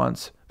king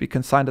once, be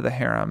consigned to the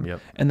harem,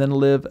 and then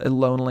live a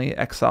lonely,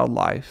 exiled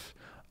life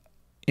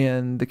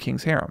in the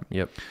king's harem.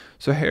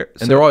 So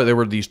there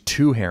were these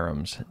two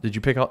harems. Did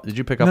you pick up on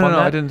that? No,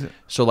 I didn't.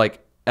 So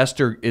like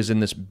Esther is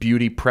in this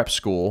beauty prep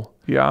school.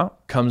 Yeah.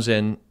 Comes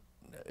in,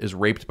 is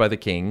raped by the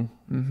king,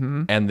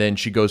 and then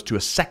she goes to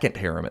a second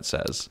harem, it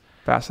says.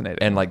 Fascinating.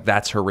 And like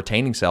that's her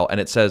retaining cell. And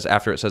it says,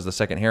 after it says the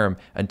second harem,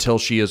 until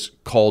she is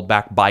called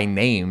back by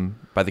name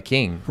by the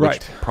king,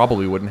 which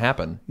probably wouldn't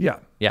happen. Yeah.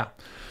 Yeah.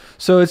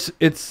 So it's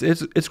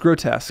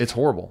grotesque. It's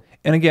horrible.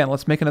 And again,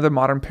 let's make another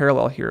modern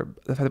parallel here.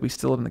 The fact that we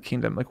still live in the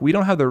kingdom. Like we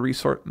don't have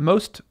the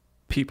most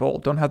people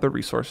don't have the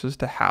resources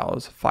to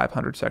house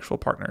 500 sexual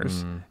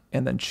partners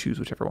and then choose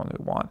whichever one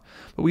they want.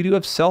 But we do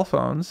have cell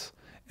phones,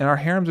 and our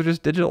harems are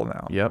just digital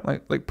now.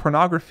 Like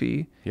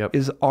pornography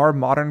is our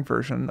modern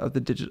version of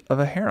of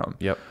a harem.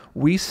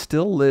 We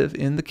still live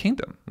in the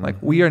kingdom. Like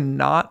we have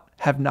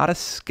not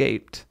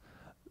escaped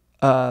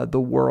the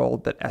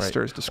world that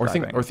Esther is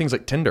describing. Or things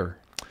like Tinder.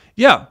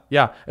 Yeah.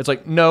 It's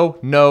like,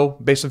 no,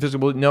 based on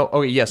physical, no.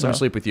 Okay, yes, I'm gonna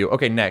sleep with you.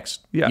 Okay,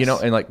 next. Yes. You know,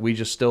 and like we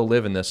just still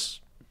live in this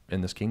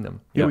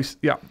kingdom.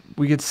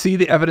 We could see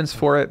the evidence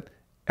for it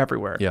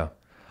everywhere.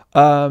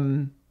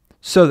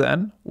 So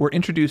then we're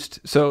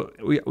introduced. So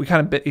we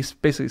kind of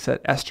basically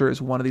said Esther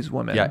is one of these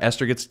women. Yeah,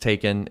 Esther gets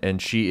taken,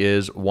 and she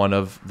is one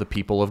of the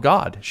people of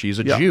God. She's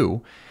a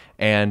Jew,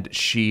 and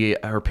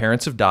her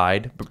parents have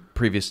died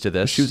previous to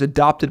this. She was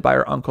adopted by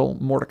her uncle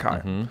Mordecai,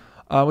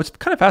 which is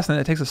kind of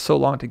fascinating. It takes us so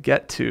long to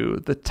get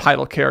to the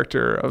title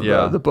character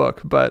of the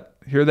book, but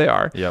here they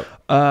are.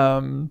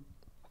 Why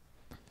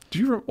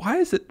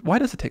does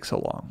it take so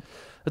long?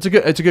 It's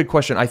a good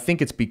question. I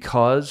think it's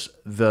because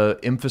the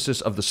emphasis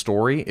of the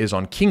story is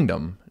on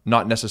kingdom,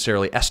 not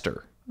necessarily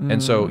Esther.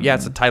 And so,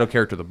 it's the title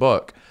character of the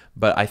book,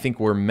 but I think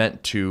we're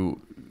meant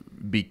to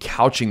be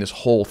couching this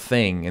whole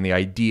thing in the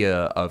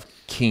idea of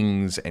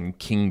kings and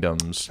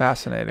kingdoms.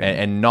 Fascinating.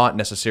 And not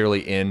necessarily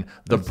in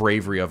the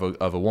bravery of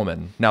a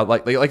woman. Now,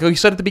 like you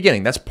said at the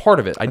beginning, that's part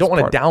of it. I don't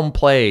want to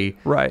downplay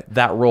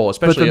that role,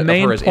 especially of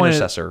her as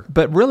intercessor.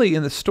 But really,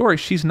 in the story,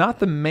 she's not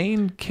the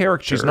main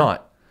character. She's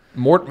not.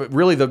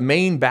 Really, the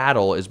main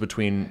battle is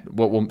between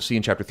what we'll see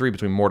in chapter 3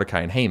 between Mordecai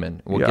and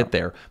Haman. We'll get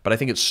there, but I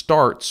think it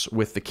starts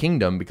with the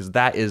kingdom, because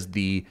that is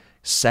the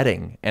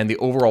setting, and the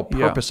overall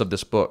purpose of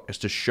this book is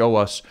to show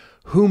us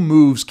who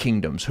moves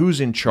kingdoms,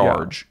 who's in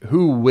charge,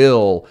 who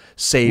will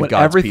save God's people.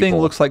 When everything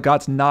looks like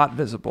God's not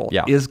visible,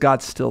 is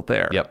God still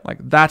there? Like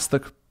that's the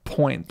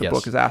point the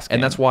book is asking,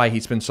 and that's why he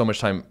spends so much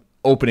time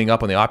opening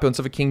up on the opulence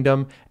of a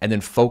kingdom, and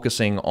then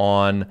focusing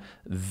on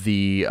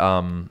the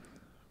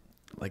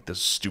like the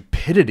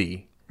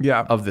stupidity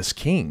of this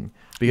king.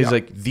 Because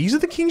like, these are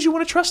the kings you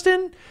want to trust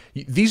in?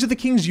 These are the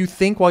kings you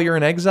think while you're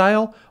in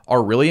exile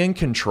are really in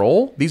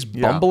control? These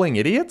bumbling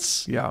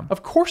idiots?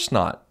 Of course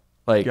not.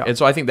 Like, and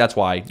so I think that's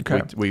why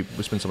we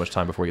spend so much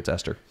time before we get to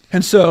Esther.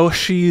 And so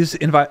she's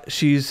invited.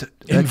 She's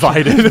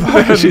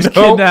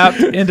kidnapped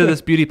into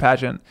this beauty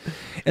pageant.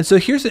 And so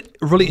here's a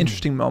really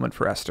interesting moment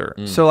for Esther.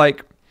 So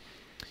like,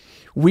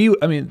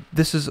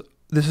 this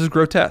is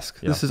grotesque.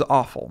 This is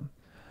awful.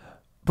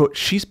 But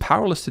she's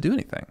powerless to do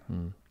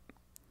anything.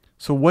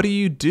 So what do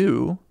you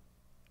do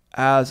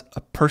as a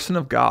person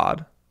of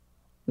God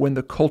when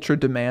the culture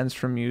demands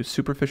from you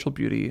superficial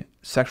beauty,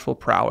 sexual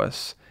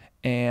prowess,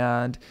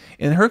 And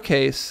in her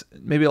case,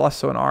 maybe less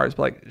so in ours,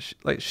 but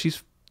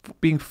she's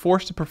being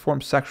forced to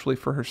perform sexually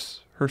for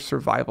her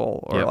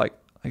survival, or like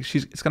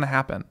it's going to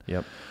happen.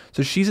 Yep.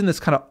 So she's in this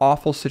kind of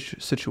awful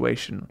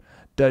situation.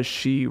 Does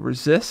she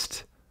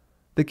resist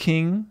the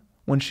king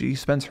when she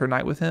spends her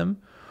night with him,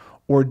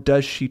 or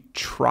does she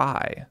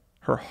try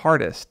her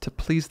hardest to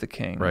please the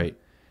king? Right.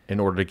 In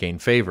order to gain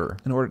favor.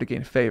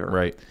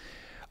 Right.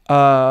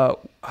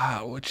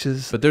 Which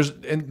is, but this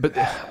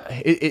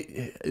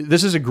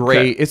is a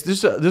gray. Okay.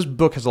 This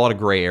book has a lot of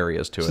gray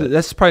areas to it.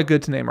 That's probably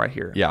good to name right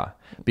here. Yeah,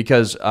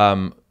 because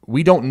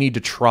we don't need to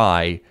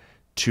try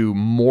to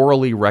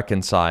morally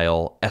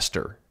reconcile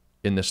Esther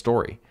in this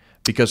story,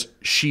 because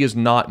she is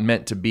not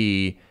meant to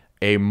be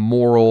a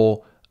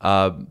moral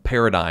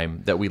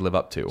paradigm that we live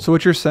up to. So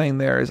what you're saying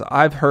there is,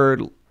 I've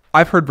heard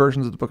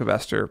versions of the book of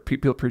Esther.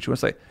 People preach and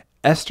say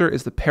Esther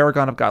is the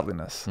paragon of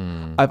godliness.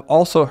 I've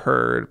also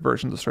heard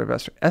versions of the story of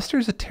Esther. Esther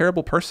is a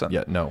terrible person.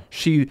 Yeah, no.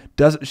 She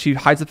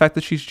hides the fact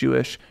that she's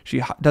Jewish.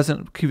 She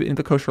doesn't keep it in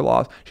the kosher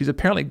laws. She's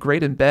apparently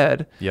great in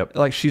bed. Yep.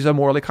 Like, she's a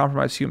morally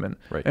compromised human.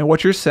 Right. And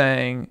what you're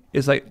saying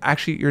is, like,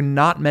 actually, you're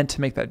not meant to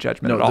make that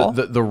judgment at all.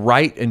 The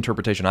right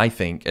interpretation, I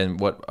think,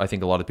 and what I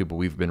think a lot of people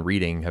we've been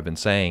reading have been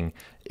saying,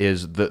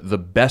 is the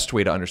best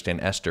way to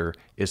understand Esther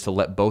is to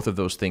let both of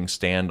those things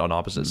stand on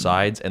opposite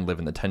sides and live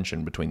in the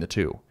tension between the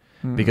two.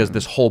 Because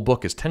this whole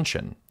book is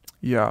tension.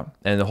 Yeah.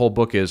 And the whole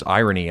book is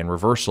irony and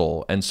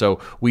reversal. And so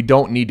we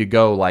don't need to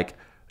go like,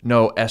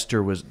 no,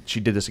 Esther she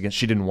did this again.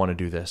 She didn't want to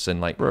do this.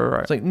 And like,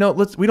 right. It's like, no,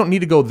 we don't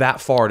need to go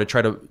that far to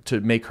try to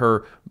make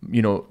her,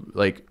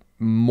 like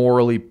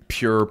morally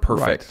pure,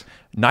 perfect. Right.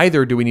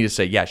 Neither do we need to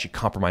say, yeah, she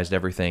compromised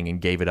everything and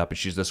gave it up and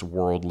she's this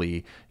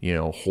worldly,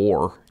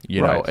 whore,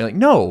 know, and like,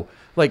 no,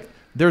 like,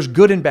 there's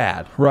good and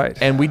bad, right?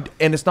 And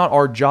it's not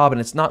our job, and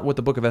it's not what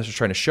the Book of Esther is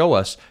trying to show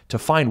us to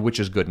find which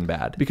is good and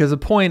bad. Because the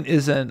point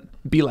isn't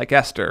be like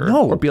Esther,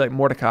 or be like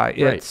Mordecai.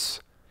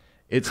 It's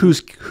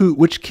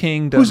which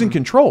kingdom, who's in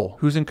control,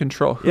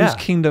 whose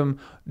kingdom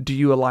do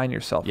you align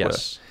yourself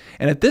with?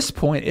 And at this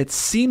point, it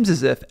seems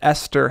as if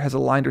Esther has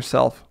aligned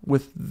herself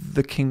with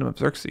the kingdom of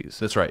Xerxes.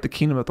 That's right, the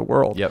kingdom of the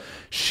world. Yep.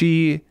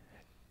 She,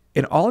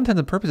 in all intents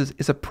and purposes,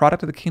 is a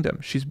product of the kingdom.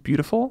 She's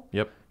beautiful.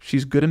 Yep.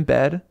 She's good in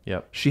bed.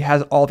 Yep. She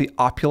has all the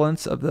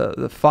opulence of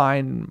the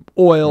fine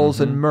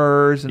oils and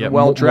myrrhs and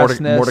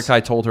well-dressedness.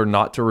 Mordecai told her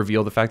not to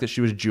reveal the fact that she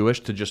was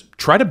Jewish, to just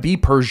try to be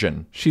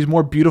Persian. She's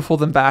more beautiful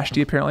than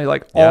Vashti, apparently.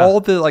 Like,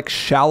 all the like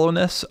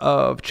shallowness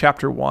of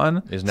chapter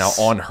 1 is now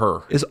on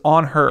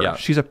her. Yeah.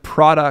 She's a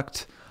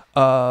product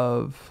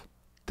of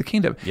the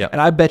kingdom. Yep.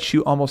 And I bet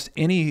you almost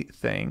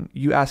anything,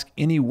 you ask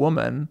any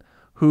woman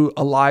who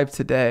alive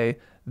today,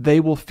 they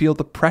will feel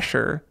the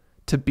pressure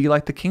to be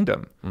like the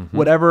kingdom.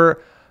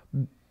 Whatever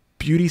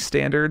beauty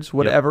standards,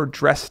 whatever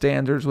dress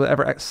standards,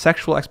 whatever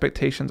sexual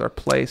expectations are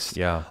placed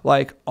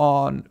like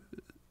on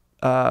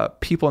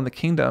people in the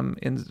kingdom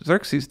in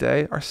Xerxes'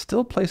 day are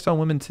still placed on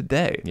women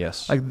today.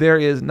 Yes. Like, there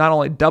is not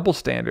only double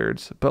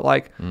standards, but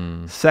like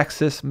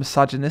sexist,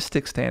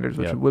 misogynistic standards,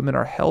 which women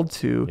are held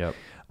to,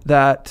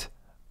 that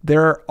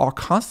they're all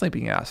constantly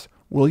being asked,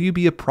 will you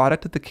be a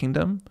product of the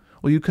kingdom?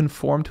 Will you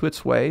conform to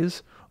its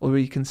ways? Or will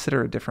you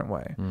consider a different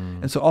way?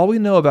 And so all we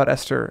know about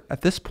Esther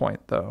at this point,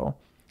 though,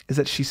 is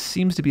that she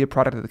seems to be a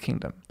product of the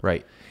kingdom.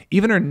 Right.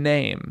 Even her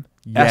name,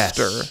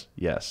 Esther.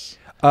 Yes.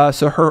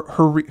 So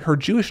her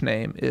Jewish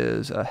name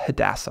is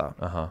Hadassah.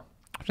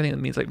 Which I think it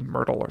means like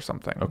myrtle or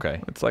something.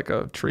 Okay. It's like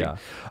a tree.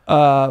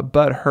 Yeah.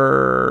 But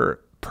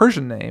her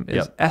Persian name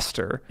is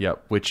Esther.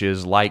 Yep. Which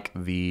is like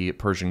the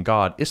Persian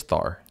god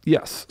Istar.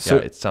 Yes. So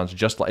it sounds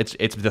just like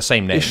it's the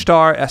same name.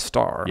 Ishtar,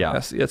 Estar. Yeah.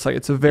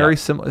 It's a very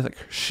similar. It's like,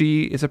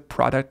 she is a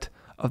product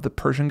of the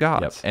Persian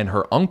gods. Yep. And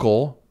her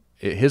uncle,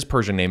 his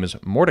Persian name is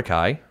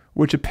Mordecai.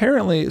 Which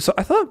apparently, so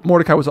I thought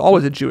Mordecai was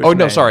always a Jewish name. Oh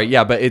no, sorry,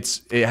 yeah, but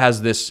it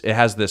has this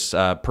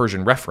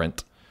Persian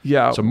referent.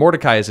 Yeah. So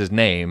Mordecai is his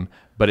name,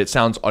 but it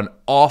sounds an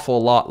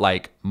awful lot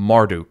like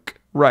Marduk.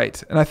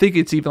 Right, and I think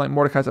it's even like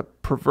Mordecai's a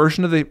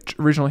perversion of the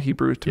original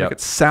Hebrew to make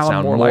it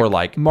sound more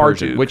like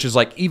Marduk, Persian, which is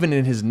like even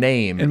in his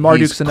name. And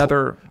Marduk's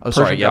another.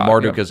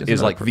 Marduk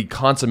is like the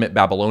consummate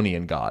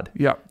Babylonian god.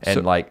 Yeah,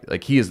 and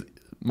like he is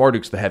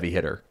Marduk's the heavy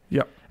hitter.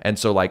 Yeah, and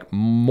so like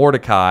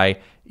Mordecai,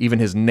 even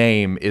his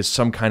name is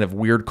some kind of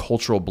weird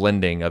cultural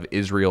blending of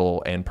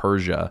Israel and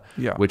Persia,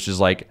 which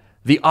is like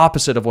the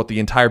opposite of what the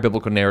entire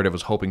biblical narrative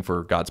was hoping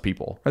for God's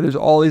people. Right, there's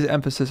all these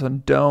emphasis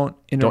on don't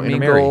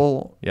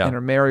intermingle,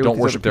 intermarry, don't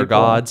worship their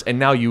gods, and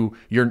now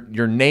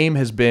your name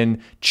has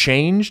been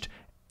changed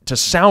to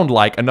sound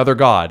like another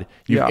god.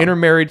 You've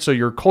intermarried, so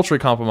you're culturally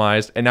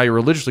compromised, and now you're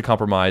religiously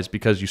compromised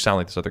because you sound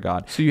like this other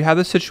god. So you have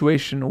this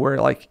situation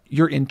where like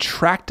you're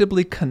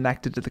intractably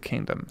connected to the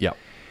kingdom. Yeah.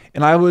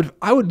 And I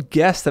would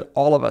guess that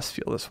all of us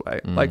feel this way.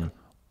 Like,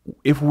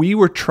 if we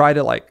were try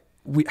to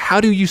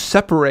how do you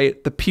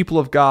separate the people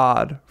of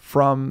God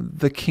from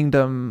the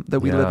kingdom that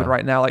we live in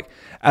right now? Like,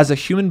 as a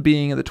human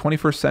being in the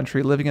 21st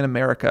century living in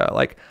America,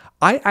 like,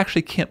 I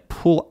actually can't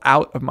pull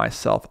out of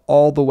myself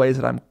all the ways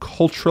that I'm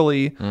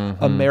culturally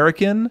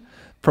American,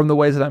 from the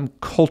ways that I'm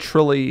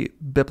culturally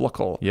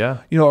biblical. Yeah.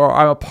 Or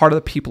I'm a part of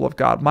the people of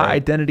God. My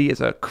identity as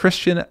a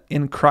Christian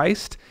in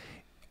Christ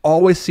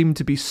always seemed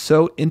to be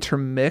so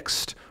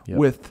intermixed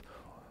with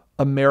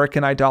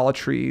American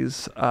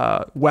idolatries,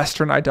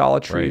 Western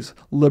idolatries,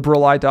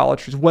 liberal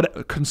idolatries,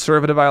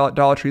 conservative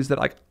idolatries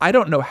that I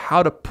don't know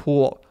how to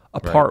pull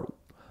apart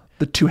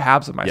the two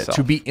halves of myself.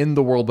 To be in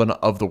the world but not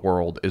of the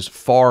world is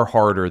far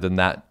harder than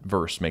that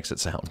verse makes it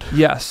sound.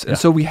 Yes. And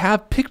so we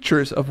have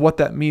pictures of what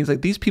that means.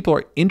 These people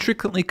are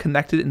intricately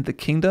connected in the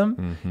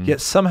kingdom,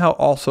 yet somehow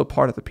also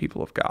part of the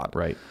people of God.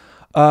 Right.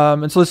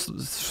 And so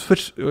let's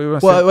switch.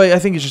 I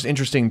think it's just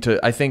interesting to,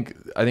 I think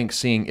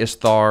seeing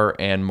Esther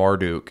and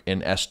Marduk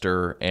in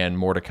Esther and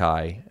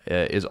Mordecai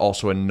is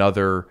also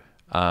another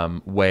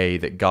way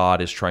that God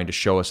is trying to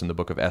show us in the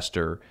book of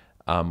Esther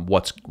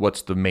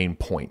what's the main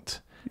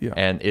point. Yeah.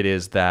 And it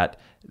is that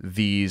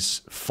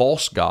these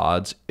false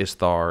gods,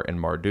 Esther and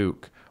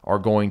Marduk, are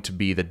going to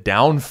be the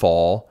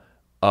downfall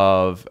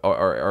of,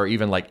 or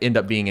even end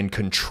up being in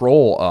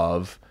control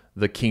of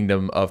the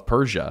kingdom of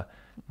Persia,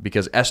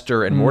 because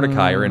Esther and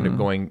Mordecai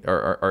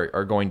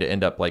are going to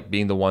end up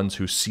being the ones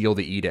who seal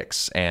the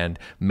edicts and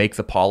make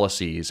the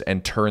policies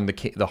and turn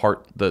the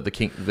heart of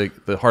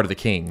the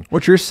king.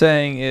 What you're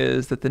saying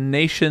is that the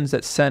nations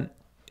that sent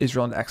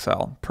Israel into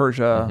exile,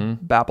 Persia,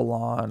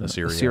 Babylon,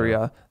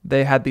 Assyria,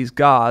 they had these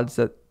gods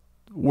that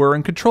were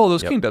in control of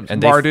those kingdoms.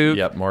 And Marduk,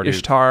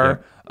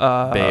 Ishtar,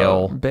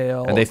 Baal,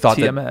 and they thought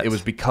Tiamat. That it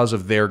was because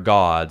of their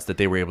gods that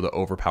they were able to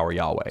overpower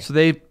Yahweh.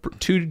 So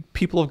two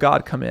people of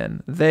God come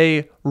in.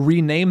 They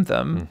rename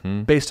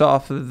them based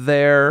off of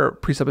their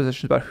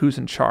presuppositions about who's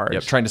in charge.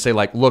 Yep, trying to say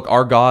look,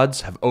 our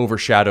gods have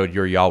overshadowed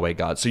your Yahweh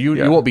God. So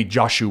you won't be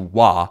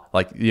Joshua,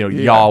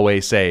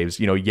 Yahweh saves.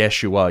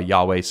 Yeshua,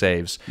 Yahweh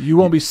saves. You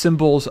won't be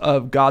symbols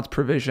of God's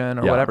provision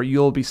or whatever.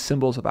 You'll be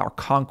symbols of our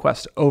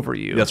conquest over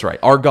you. That's right.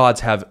 Our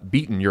gods have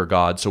beaten your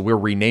God, so we're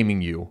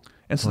renaming you.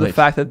 And so the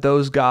fact that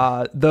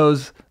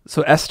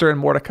so Esther and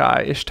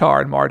Mordecai,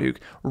 Ishtar and Marduk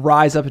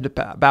rise up into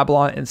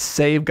Babylon and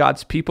save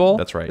God's people.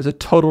 That's right. Is a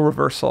total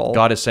reversal.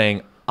 God is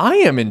saying, I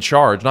am in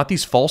charge, not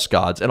these false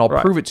gods, and I'll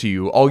prove it to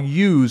you. I'll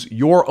use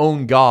your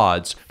own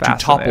gods to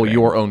topple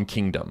your own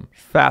kingdom.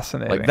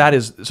 Fascinating. That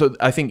is, so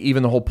I think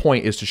even the whole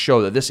point is to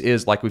show that this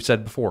is, like we've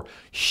said before,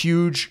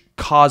 huge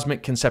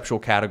cosmic conceptual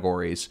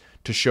categories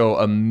to show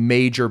a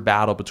major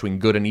battle between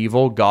good and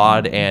evil,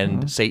 God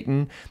and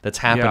Satan, that's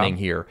happening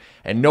here.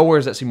 And nowhere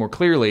does that see more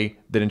clearly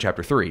than in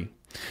chapter 3.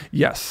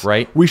 Yes.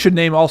 Right? We should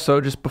name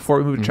also, just before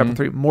we move to chapter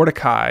 3,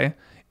 Mordecai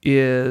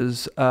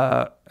is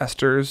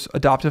Esther's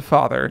adoptive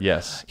father.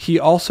 Yes. He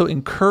also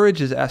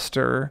encourages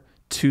Esther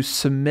to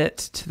submit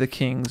to the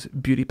king's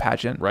beauty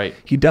pageant. Right.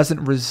 He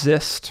doesn't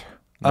resist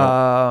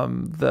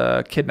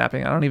the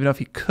kidnapping. I don't even know if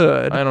he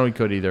could. I don't know if he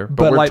could either.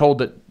 But we're told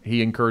that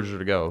he encouraged her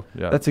to go.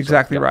 Yeah. That's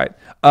exactly right.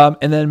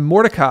 And then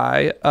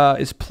Mordecai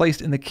is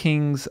placed in the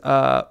king's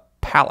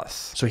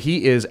palace. So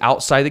he is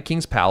outside the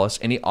king's palace,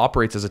 and he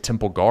operates as a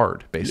temple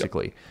guard,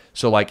 basically. Yep.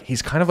 So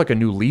he's kind of like a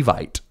new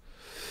Levite,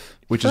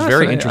 which is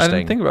very interesting. I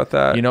didn't think about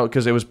that.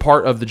 Because it was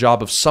part of the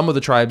job of some of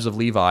the tribes of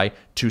Levi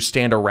to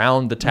stand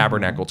around the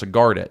tabernacle to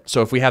guard it.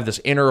 So if we have this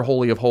inner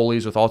holy of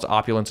holies with all its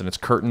opulence and its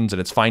curtains and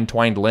its fine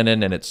twined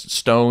linen and its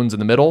stones in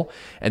the middle,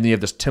 and then you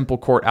have this temple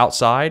court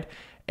outside,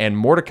 and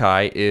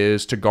Mordecai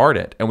is to guard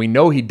it. And we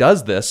know he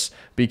does this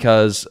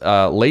because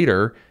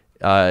later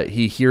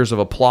he hears of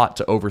a plot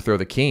to overthrow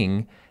the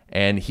king,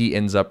 and he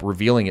ends up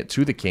revealing it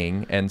to the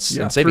king and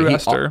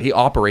saying he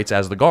operates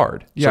as the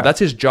guard. Yeah. So that's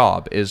his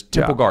job, is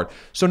temple guard.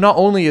 So not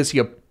only is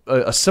he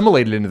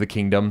assimilated into the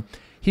kingdom,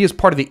 he is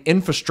part of the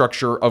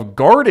infrastructure of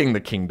guarding the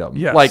kingdom.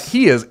 Yes.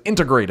 He is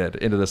integrated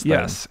into this thing.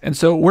 Yes. And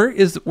so where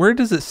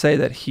does it say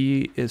that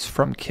he is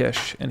from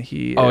Kish and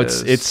he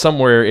is... it's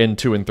somewhere in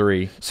 2 and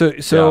 3.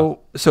 So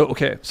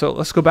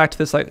let's go back to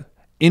this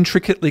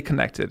intricately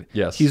connected.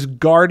 Yes. He's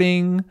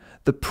guarding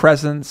the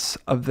presence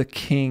of the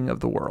king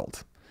of the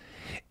world.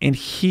 And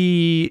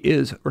he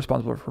is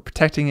responsible for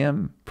protecting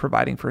him,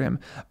 providing for him.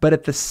 But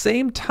at the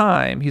same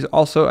time, he's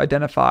also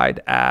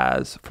identified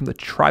as from the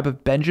tribe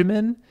of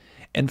Benjamin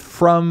and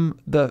from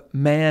the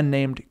man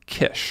named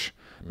Kish.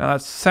 Now,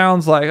 that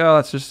sounds like,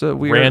 that's just a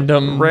weird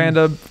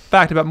random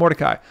fact about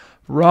Mordecai.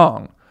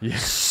 Wrong. Yeah.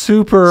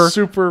 Super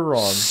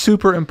wrong.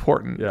 Super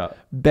important. Yeah.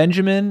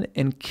 Benjamin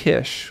and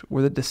Kish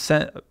were the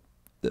descent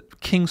of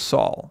King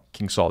Saul.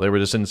 They were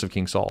descendants of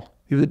King Saul.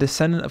 He was a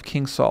descendant of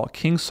King Saul.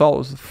 King Saul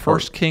was the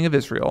first king of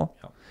Israel,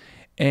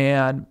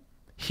 and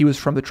he was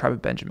from the tribe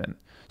of Benjamin.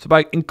 So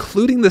by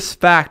including this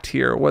fact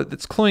here, what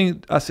it's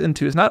cluing us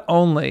into is not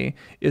only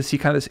is he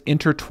kind of this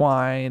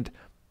intertwined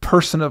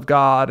person of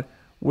God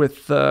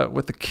with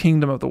the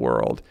kingdom of the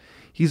world,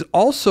 he's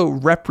also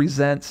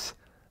represents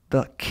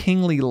the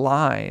kingly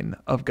line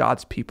of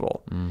God's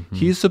people. Mm-hmm.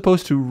 He's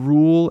supposed to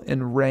rule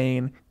and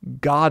reign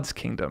God's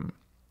kingdom.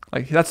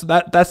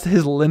 That's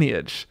his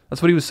lineage.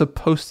 That's what he was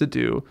supposed to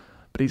do.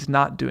 But he's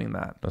not doing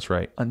that. That's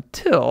right.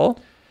 Until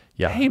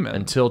Haman.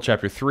 Until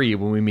chapter 3,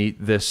 when we meet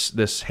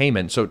this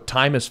Haman. So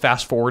time is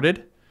fast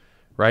forwarded,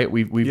 right?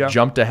 We've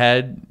jumped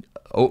ahead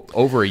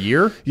over a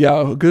year.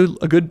 Yeah, a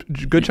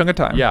good chunk of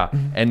time. Yeah,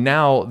 and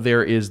now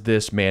there is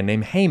this man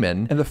named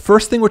Haman. And the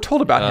first thing we're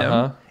told about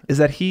him is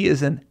that he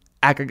is an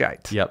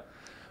Agagite. Yep.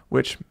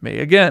 Which may,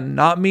 again,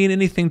 not mean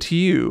anything to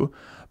you,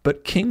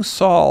 but King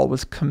Saul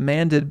was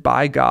commanded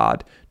by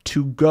God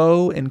to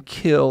go and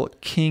kill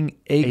King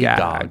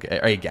Agag.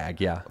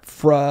 Agag, yeah.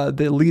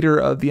 The leader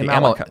of the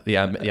Amalekites. The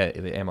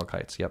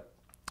Amalekites, yep.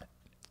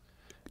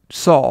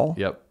 Saul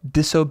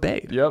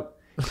disobeyed. Yep.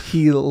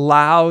 He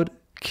allowed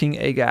King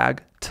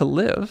Agag to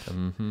live,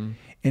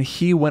 and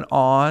he went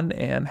on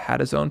and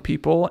had his own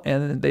people,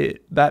 and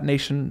that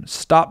nation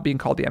stopped being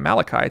called the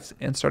Amalekites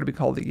and started being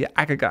called the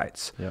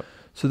Agagites. Yep.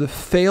 So the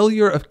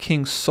failure of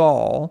King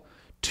Saul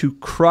to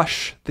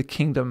crush the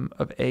kingdom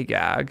of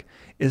Agag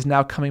is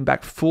now coming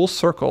back full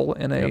circle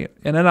in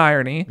an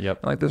irony,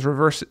 like this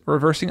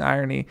reversing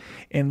irony,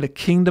 and the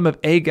kingdom of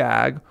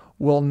Agag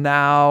will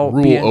now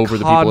rule over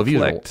the people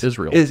of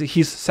Israel.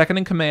 He's second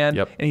in command,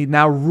 and he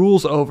now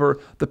rules over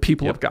the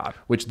people of God.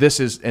 Which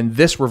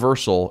this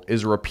reversal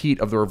is a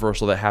repeat of the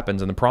reversal that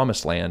happens in the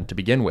Promised Land to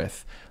begin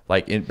with.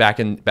 Like back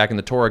in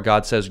the Torah,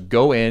 God says,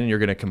 "Go in, and you're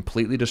going to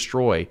completely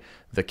destroy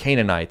the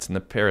Canaanites and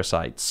the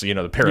Parasites." You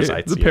know, the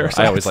parasites.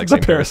 I always like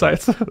saying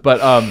parasites.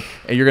 But and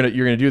you're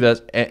gonna do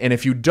this, and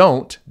if you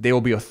don't, they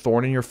will be a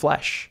thorn in your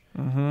flesh,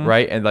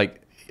 right?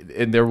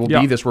 And there will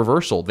be this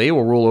reversal. They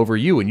will rule over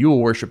you, and you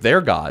will worship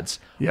their gods.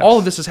 Yes. All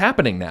of this is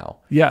happening now.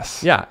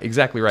 Yes. Yeah,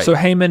 exactly right. So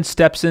Haman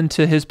steps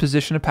into his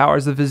position of power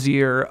as the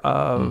vizier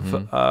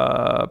of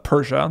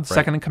Persia,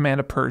 second in command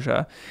of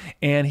Persia,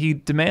 and he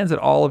demands that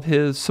all of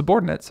his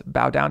subordinates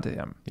bow down to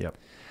him. Yep.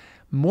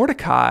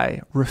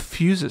 Mordecai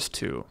refuses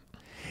to.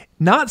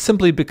 Not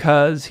simply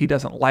because he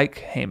doesn't like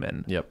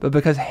Haman, but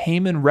because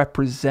Haman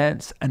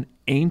represents an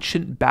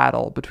ancient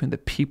battle between the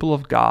people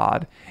of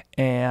God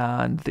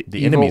and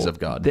the enemies of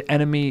God.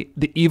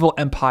 The evil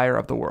empire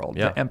of the world,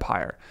 the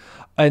empire.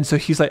 And so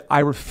he's like, I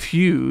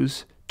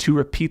refuse to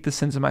repeat the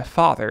sins of my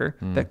father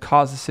that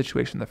caused the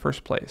situation in the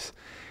first place.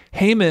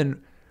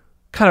 Haman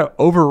kind of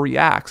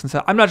overreacts and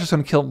said, I'm not just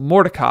going to kill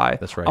Mordecai.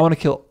 That's right. I want to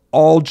kill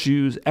all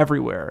Jews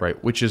everywhere.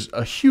 Right, which is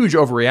a huge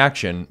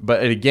overreaction,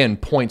 but it again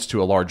points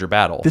to a larger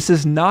battle. This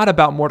is not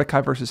about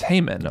Mordecai versus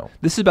Haman. No.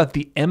 This is about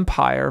the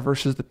empire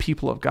versus the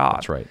people of God.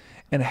 That's right.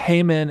 And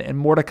Haman and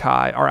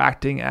Mordecai are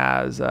acting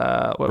as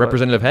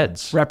representative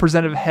heads.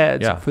 Representative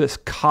heads for this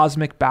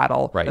cosmic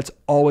battle that's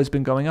always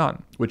been going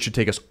on. Which should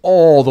take us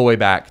all the way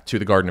back to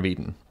the Garden of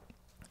Eden.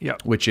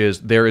 Yep. Which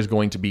is there is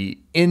going to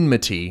be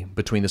enmity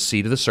between the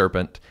seed of the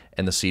serpent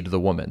and the seed of the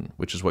woman,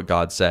 which is what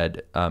God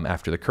said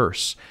after the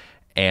curse.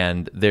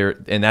 And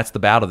that's the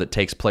battle that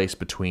takes place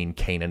between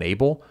Cain and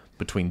Abel,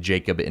 between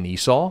Jacob and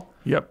Esau.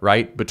 Yep.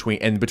 Right.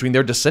 Between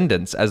their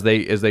descendants as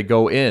they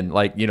go in,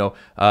 like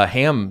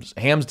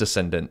Ham's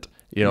descendant.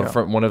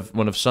 From one of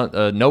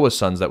Noah's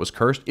sons that was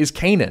cursed is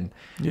Canaan.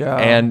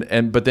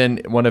 Yeah. But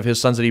then one of his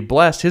sons that he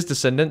blessed, his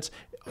descendants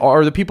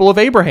are the people of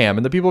Abraham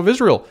and the people of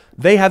Israel.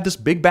 They have this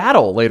big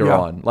battle later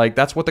on. Like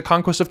that's what the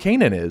conquest of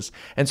Canaan is.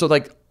 And so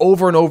like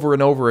over and over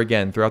and over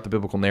again throughout the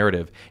biblical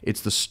narrative, it's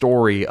the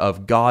story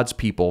of God's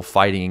people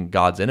fighting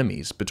God's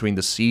enemies between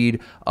the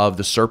seed of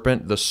the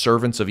serpent, the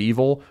servants of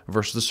evil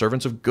versus the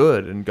servants of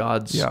good and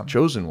God's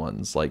chosen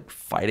ones, like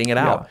fighting it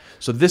out.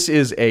 So this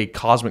is a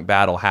cosmic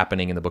battle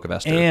happening in the book of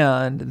Esther.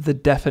 And the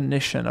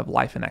definition of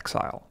life in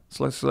exile.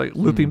 So let's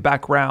looping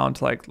back around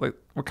to like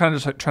we're kind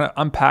of just trying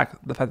to unpack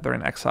the fact that they're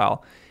in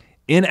exile.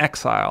 In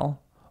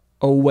exile,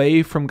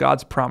 away from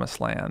God's promised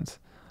land,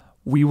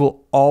 we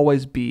will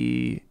always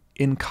be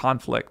in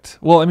conflict.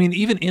 Well, I mean,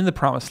 even in the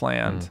promised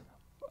land,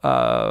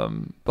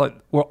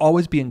 but we'll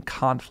always be in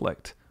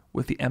conflict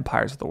with the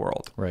empires of the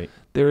world. Right.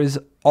 There is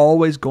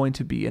always going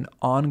to be an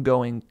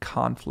ongoing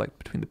conflict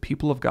between the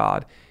people of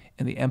God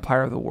and the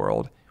empire of the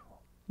world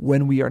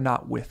when we are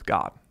not with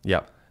God.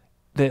 Yeah.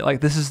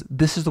 This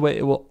is the way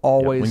it will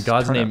always. When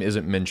God's name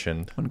isn't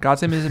mentioned. When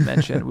God's name isn't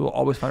mentioned, we will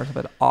always find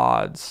ourselves at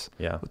odds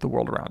with the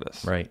world around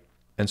us. Right.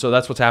 And so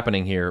that's what's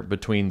happening here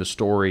between the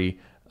story,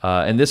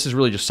 and this is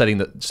really just setting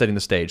the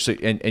stage. So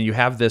and you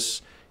have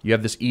this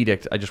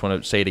edict. I just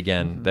want to say it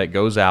again that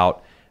goes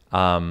out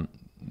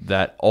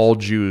that all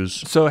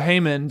Jews. So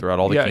Haman throughout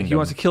all the kingdom, he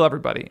wants to kill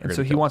everybody, and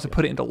so he wants to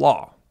put it into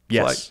law.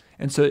 Yes.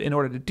 And so in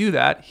order to do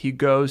that, he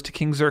goes to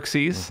King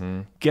Xerxes,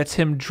 gets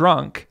him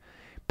drunk,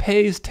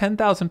 pays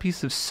 10,000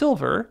 pieces of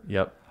silver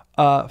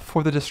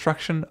for the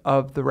destruction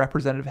of the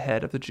representative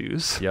head of the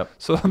Jews. Yep.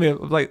 So I mean,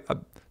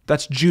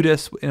 that's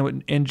Judas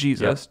and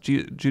Jesus.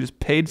 Judas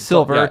paid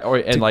silver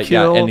to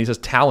kill. And he says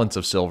talents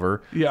of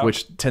silver,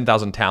 which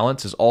 10,000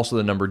 talents is also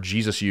the number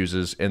Jesus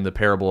uses in the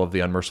parable of the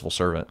unmerciful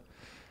servant.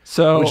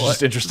 So, which is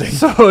just interesting.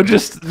 So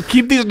just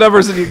keep these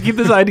numbers and keep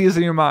these ideas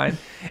in your mind.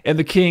 And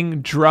the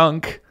king,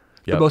 drunk,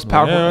 the most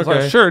powerful, was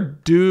like, sure,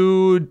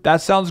 dude,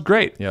 that sounds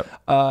great. Yep.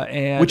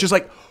 And which is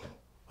like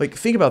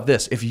think about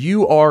this. If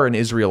you are an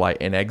Israelite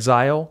in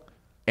exile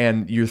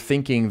and you're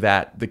thinking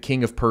that the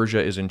king of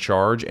Persia is in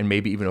charge and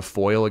maybe even a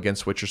foil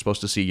against which you're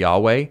supposed to see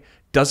Yahweh,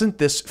 doesn't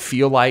this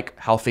feel like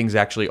how things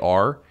actually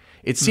are?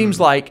 It seems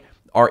like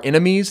our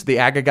enemies, the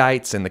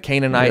Agagites and the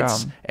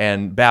Canaanites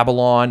and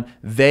Babylon,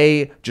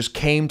 they just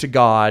came to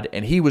God,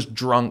 and he was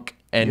drunk,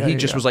 and he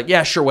just was like,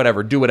 yeah, sure,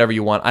 whatever, do whatever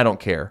you want, I don't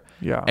care.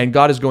 Yeah. And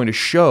God is going to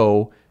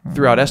show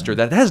throughout Esther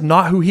that is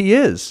not who he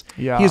is.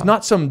 Yeah. He is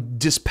not some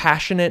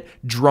dispassionate,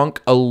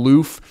 drunk,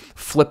 aloof,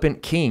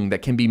 flippant king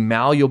that can be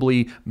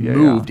malleably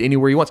moved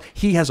anywhere he wants.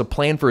 He has a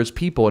plan for his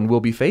people and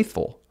will be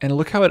faithful. And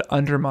look how it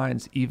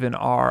undermines even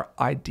our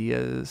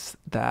ideas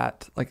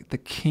that like the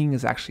king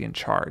is actually in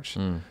charge.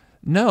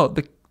 No,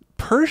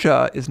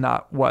 Persia is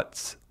not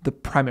what's the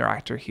primary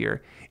actor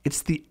here.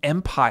 It's the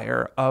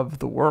empire of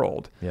the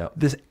world. Yep.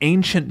 This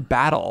ancient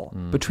battle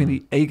between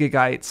the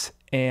Agagites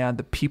and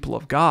the people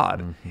of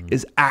God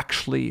is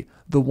actually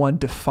the one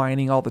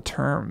defining all the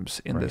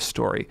terms in this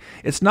story.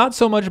 It's not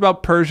so much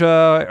about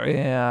Persia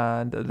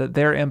and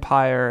their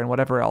empire and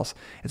whatever else.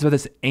 It's about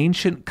this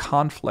ancient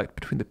conflict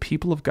between the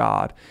people of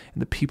God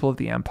and the people of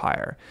the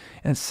empire.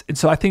 And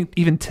so I think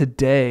even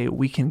today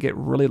we can get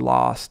really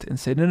lost and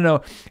say,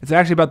 no, it's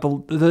actually about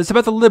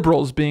the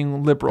liberals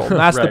being liberal. And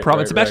that's the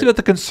problem. It's actually about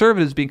the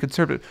conservatives being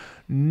conservative.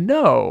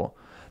 No,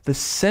 the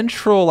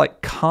central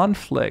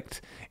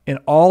conflict in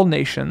all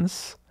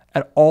nations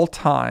at all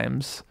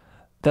times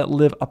that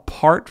live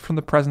apart from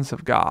the presence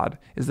of God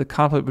is the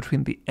conflict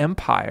between the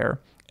empire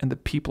and the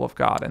people of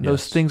God. And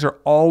those things are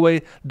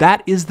always,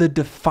 that is the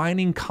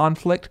defining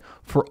conflict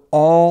for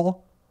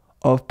all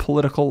of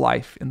political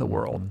life in the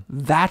world.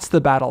 That's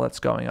the battle that's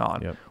going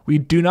on. We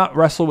do not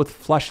wrestle with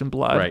flesh and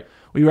blood.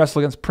 We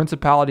wrestle against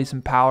principalities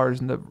and powers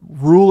and the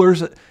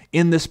rulers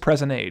in this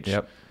present age.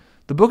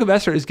 The book of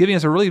Esther is giving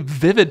us a really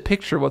vivid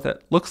picture of what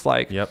that looks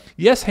like.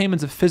 Yes,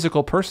 Haman's a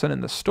physical person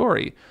in the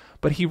story,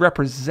 but he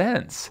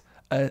represents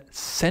a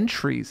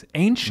centuries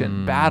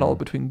ancient battle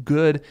between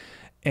good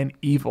and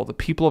evil, the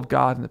people of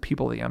God and the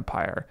people of the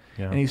empire.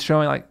 And he's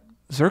showing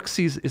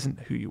Xerxes isn't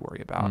who you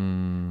worry about.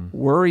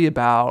 Worry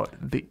about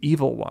the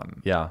evil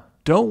one.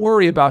 Don't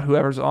worry about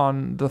whoever's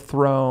on the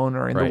throne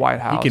or in the White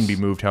House. He can be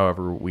moved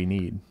however we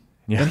need.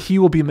 And he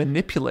will be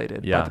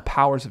manipulated by the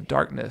powers of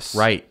darkness.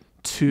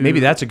 Maybe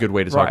that's a good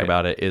way to talk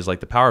about it, is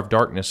the power of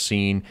darkness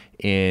seen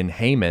in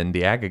Haman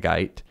the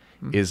Agagite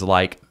is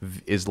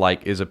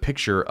a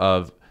picture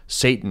of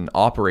Satan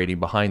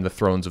operating behind the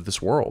thrones of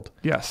this world.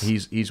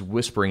 He's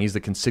whispering, he's the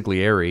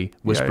consigliere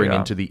whispering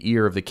into the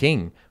ear of the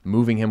king,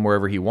 moving him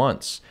wherever he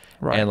wants.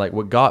 And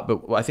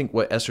but I think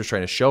what Esther's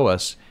trying to show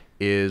us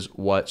is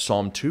what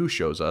Psalm 2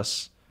 shows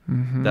us,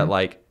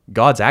 that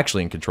God's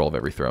actually in control of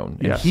every throne,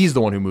 and he's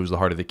the one who moves the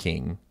heart of the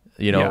king.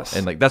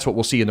 And that's what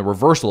we'll see in the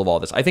reversal of all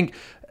this. I think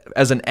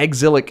as an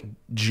exilic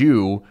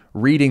Jew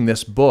reading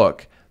this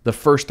book, the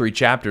first 3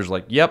 chapters,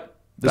 yep,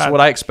 this is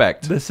what I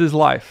expect. This is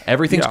life.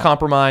 Everything's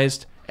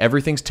compromised,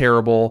 everything's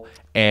terrible,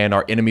 and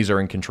our enemies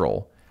are in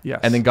control.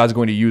 And then God's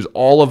going to use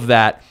all of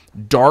that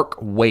dark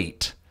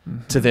weight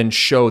to then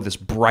show this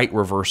bright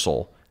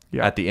reversal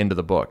at the end of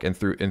the book and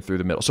through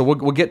the middle. So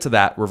we'll get to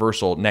that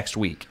reversal next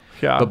week.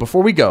 But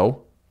before we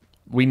go,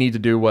 we need to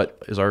do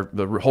what is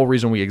the whole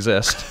reason we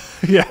exist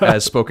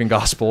as Spoken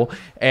Gospel.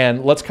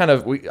 And let's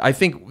I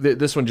think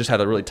this one just had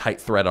a really tight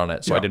thread on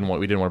it, so we didn't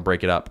want to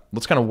break it up.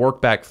 Let's kind of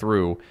work back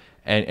through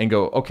and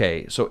go,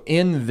 okay, so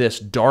in this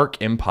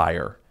dark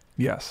empire,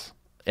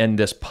 and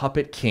this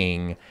puppet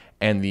king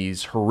and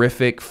these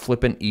horrific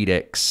flippant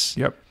edicts,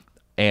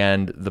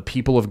 and the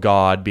people of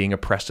God being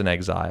oppressed in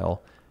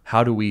exile,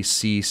 how do we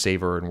see,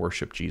 savor, and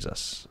worship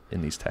Jesus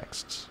in these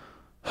texts?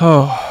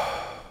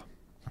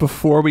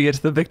 Before we get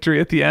to the victory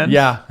at the end,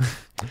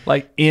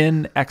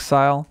 in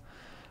exile,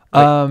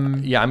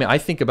 I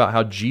think about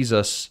how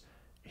Jesus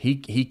he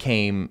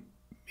came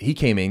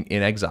in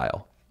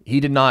exile.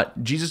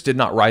 Jesus did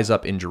not rise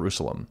up in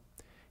Jerusalem.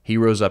 He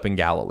rose up in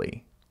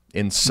Galilee,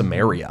 in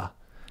Samaria,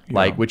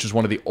 which is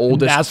one of the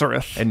oldest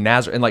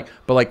Nazareth,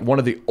 but one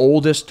of the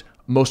oldest,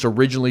 most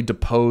originally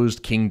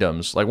deposed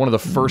kingdoms, one of the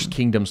first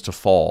kingdoms to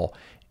fall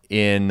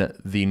in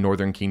the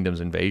northern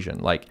kingdom's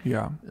invasion.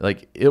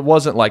 It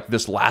wasn't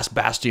this last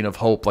bastion of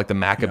hope like the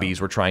Maccabees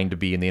were trying to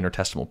be in the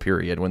intertestamental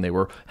period when they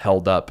were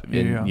held up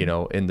in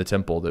in the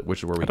temple, which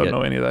is where we don't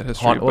know any of that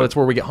history. That's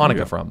where we get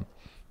Hanukkah from,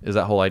 is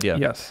that whole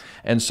idea.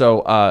 And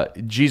so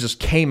Jesus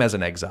came as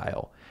an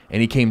exile, and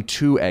he came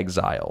to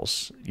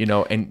exiles,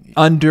 and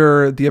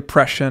under the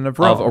oppression of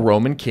Rome, of a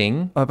Roman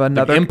king, of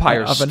another the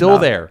empire still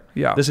there.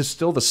 Yeah, this is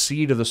still the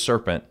seed of the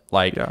serpent.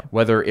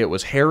 Whether it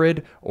was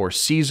Herod or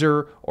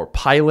Caesar or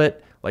Pilate,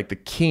 the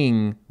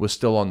king was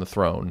still on the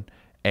throne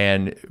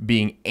and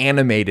being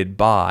animated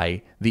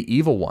by the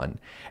evil one.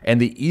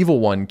 And the evil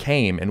one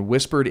came and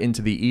whispered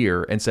into the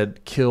ear and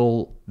said,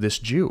 "Kill this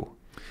Jew."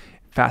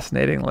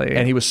 Fascinatingly,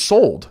 and he was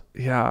sold.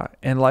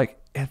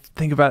 And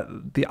think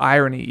about the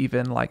irony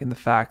even in the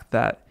fact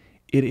that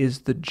it is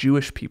the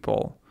Jewish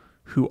people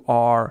who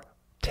are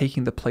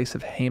taking the place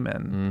of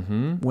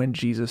Haman when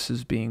Jesus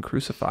is being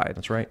crucified.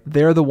 That's right.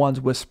 They're the ones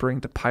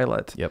whispering to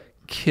Pilate,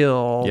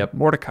 kill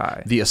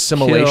Mordecai. The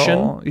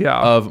assimilation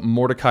of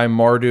Mordecai,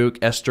 Marduk,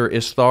 Esther,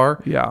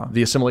 Isthar,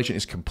 the assimilation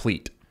is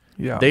complete.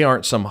 Yeah. They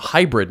aren't some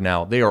hybrid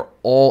now. They are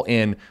all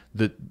in.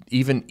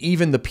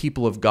 Even the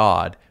people of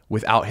God,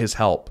 without his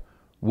help,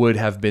 would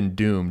have been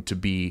doomed to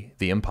be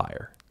the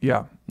empire.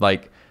 Yeah.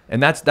 Like,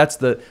 and that's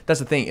the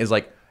thing is,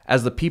 like,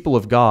 as the people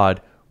of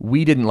God,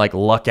 we didn't like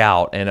luck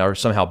out and are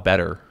somehow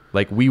better.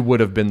 Like, we would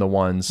have been the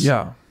ones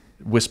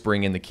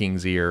whispering in the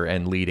king's ear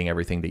and leading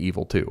everything to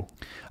evil too.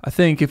 I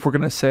think if we're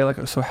going to say,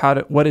 like, so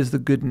what is the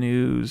good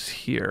news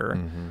here?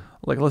 Mm-hmm.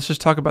 Like, let's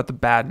just talk about the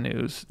bad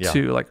news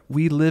too. Like,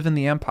 we live in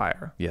the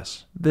empire.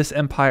 Yes. This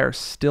empire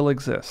still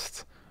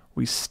exists.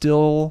 We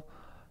still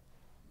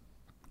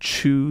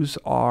choose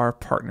our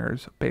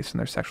partners based on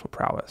their sexual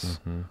prowess.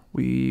 Mm-hmm.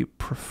 We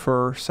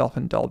prefer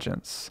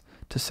self-indulgence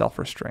to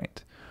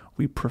self-restraint.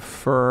 We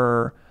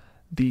prefer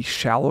the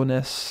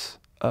shallowness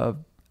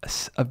of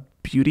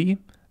beauty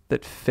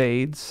that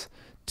fades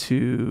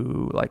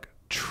to like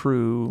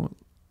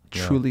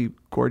truly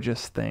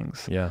gorgeous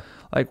things. Yeah.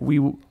 Like we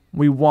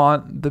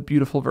want the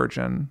beautiful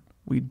virgin.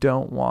 We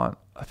don't want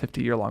a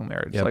 50-year-long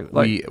marriage. Yeah,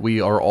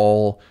 we are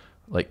all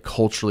like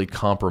culturally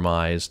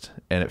compromised,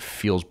 and it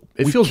feels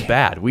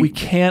bad. We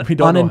can't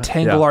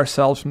unentangle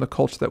ourselves from the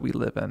culture that we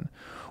live in.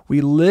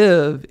 We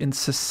live in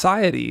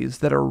societies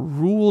that are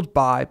ruled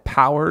by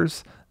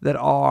powers that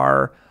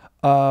are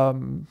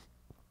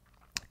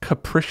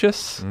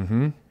capricious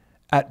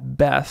at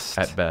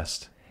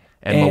best.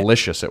 And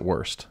malicious at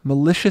worst.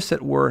 Malicious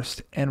at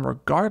worst, and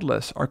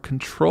regardless, are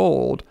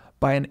controlled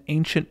by an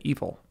ancient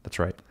evil. That's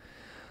right.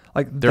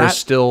 Like there is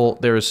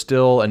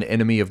still an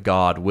enemy of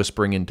God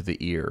whispering into the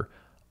ear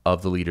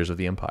of the leaders of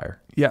the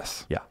empire.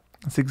 Yes. Yeah.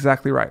 That's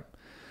exactly right.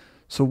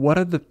 So what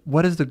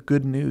is the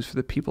good news for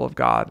the people of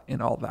God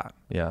in all that?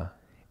 Yeah.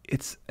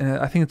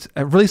 I think it's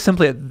really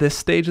simply at this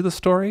stage of the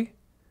story,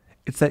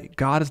 it's that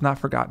God has not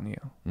forgotten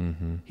you.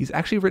 Mm-hmm. He's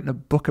actually written a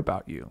book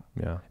about you.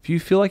 Yeah. If you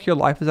feel like your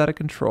life is out of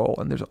control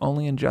and there's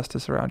only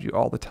injustice around you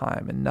all the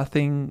time and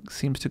nothing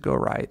seems to go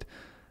right,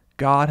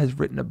 God has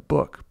written a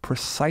book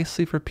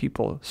precisely for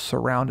people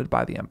surrounded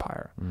by the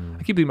empire. I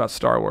keep thinking about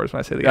Star Wars when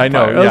I say the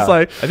empire. I know. Yeah.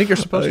 I think you're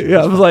supposed to.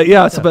 Yeah, I was like,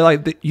 yeah. So, but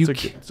like,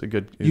 it's a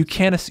good. You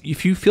can't.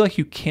 If you feel like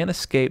you can't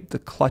escape the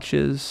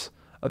clutches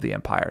of the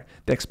empire,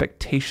 the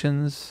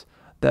expectations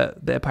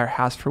that the empire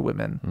has for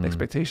women, the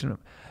expectation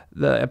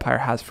the empire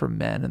has for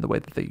men, and the way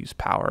that they use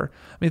power.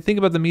 I mean, think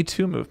about the Me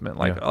Too movement.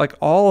 Like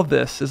all of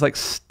this is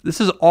this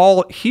is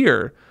all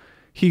here.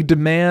 He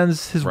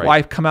demands his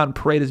wife come out and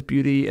parade his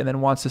beauty, and then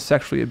wants to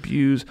sexually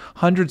abuse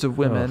hundreds of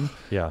women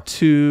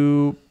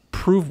to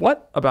prove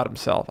what about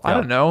himself? I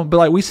don't know, but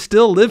like we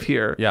still live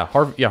here. Yeah,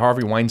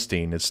 Harvey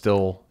Weinstein is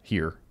still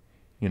here.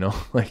 You know,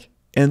 like.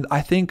 And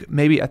I think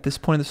maybe at this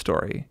point in the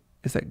story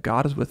is that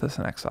God is with us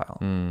in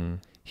exile.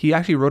 He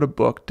actually wrote a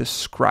book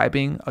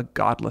describing a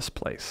godless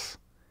place,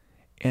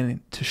 and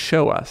to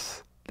show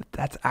us that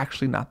that's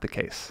actually not the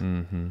case.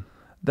 Mm-hmm.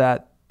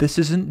 That this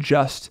isn't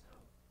just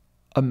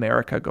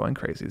America going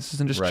crazy. This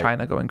isn't just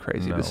China going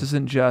crazy. No. This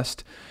isn't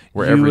just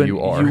wherever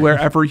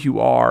you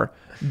are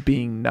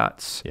being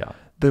nuts. Yeah.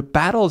 The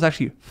battle is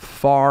actually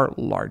far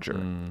larger.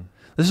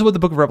 This is what the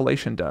book of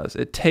Revelation does.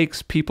 It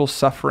takes people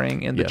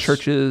suffering in the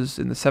churches,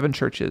 in the 7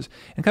 churches,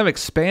 and kind of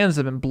expands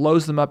them and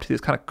blows them up to these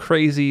kind of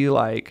crazy,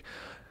 like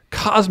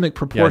cosmic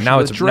proportions. Now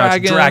it's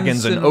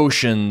dragons and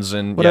oceans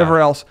and whatever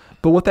else.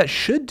 But what that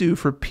should do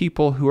for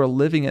people who are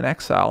living in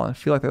exile and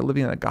feel like they're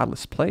living in a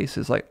godless place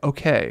is like,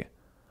 okay,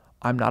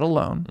 I'm not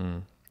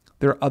alone.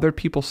 There are other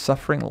people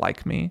suffering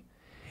like me.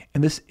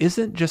 And this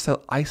isn't just an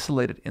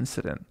isolated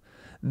incident.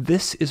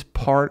 This is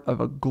part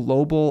of a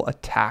global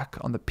attack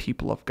on the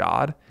people of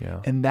God.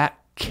 Yeah. And that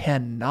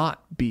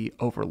cannot be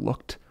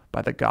overlooked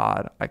by the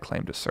God I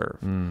claim to serve.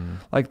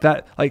 Like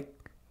that, like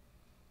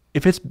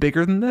if it's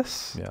bigger than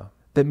this,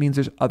 that means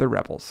there's other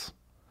rebels.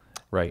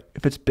 Right.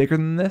 If it's bigger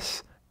than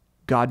this,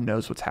 God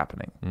knows what's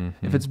happening.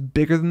 If it's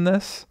bigger than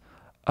this,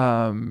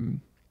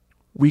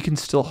 we can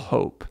still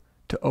hope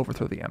to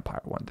overthrow the empire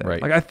one day.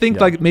 Right. Like I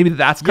think like maybe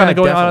that's kind of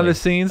going on in the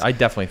scenes. I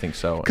definitely think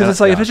so. Because it's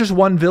like if it's just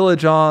one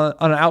village on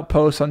an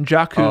outpost on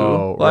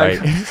Jakku,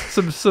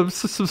 some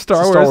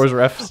Star Wars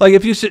refs. Like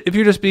if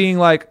you're just being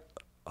like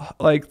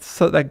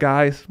so that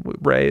guy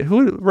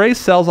Ray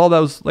sells all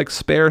those like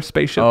spare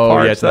spaceship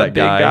parts. That big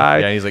guy.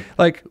 Yeah, he's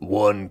like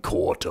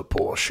 1/4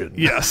 portion.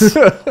 Yes.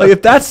 Like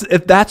if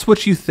that's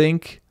what you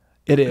think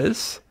it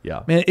is,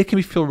 man, it can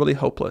feel really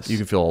hopeless. You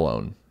can feel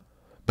alone.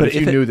 But if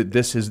you knew that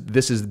this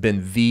has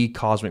been the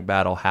cosmic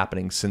battle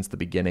happening since the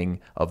beginning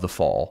of the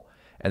fall,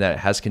 and that it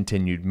has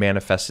continued,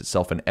 manifests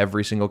itself in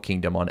every single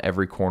kingdom on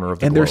every corner of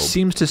the globe. And there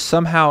seems to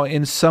somehow,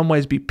 in some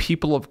ways, be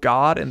people of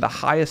God in the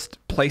highest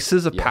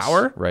places of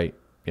power. Right.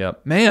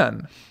 Yep.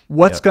 Man,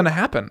 what's going to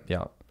happen?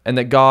 Yeah. And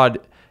that God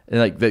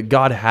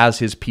has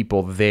his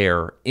people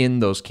there in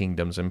those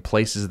kingdoms and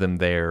places them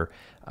there,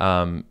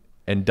 and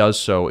does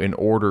so in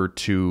order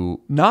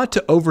to not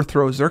to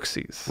overthrow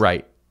Xerxes.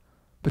 Right.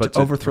 But to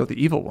overthrow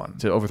the evil one.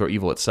 To overthrow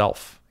evil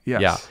itself.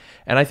 Yes. Yeah.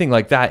 And I think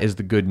like that is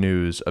the good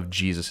news of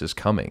Jesus'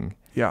 coming.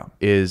 Yeah.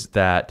 Is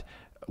that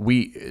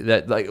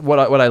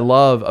what I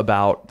love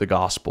about the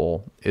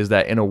gospel is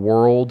that in a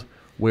world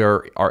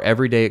where our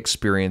everyday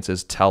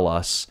experiences tell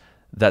us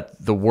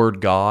that the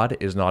word God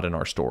is not in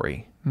our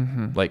story.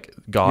 Like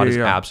God is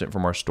absent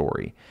from our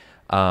story.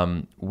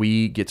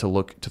 We get to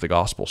look to the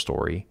gospel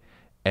story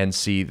and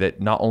see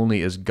that not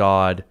only is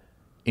God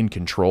in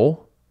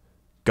control,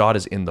 God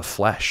is in the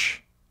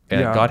flesh.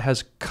 And God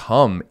has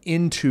come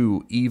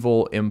into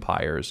evil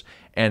empires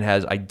and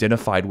has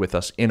identified with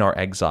us in our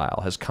exile,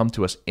 has come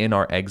to us in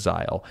our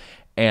exile.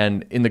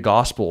 And in the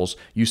Gospels,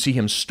 you see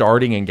him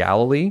starting in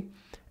Galilee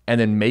and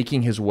then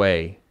making his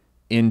way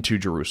into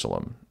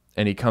Jerusalem.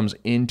 And he comes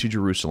into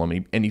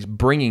Jerusalem and he's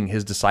bringing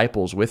his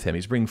disciples with him.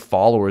 He's bringing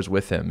followers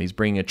with him. He's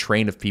bringing a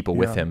train of people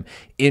with him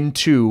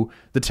into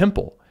the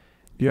temple.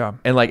 Yeah.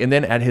 And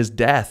then at his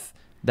death,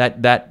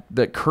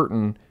 that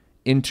curtain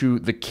into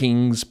the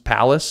king's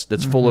palace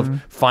that's full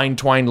of fine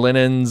twined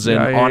linens and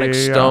onyx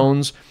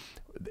stones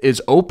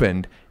is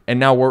opened, and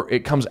now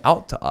it comes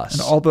out to us.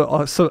 And all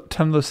the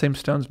some of those same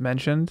stones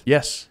mentioned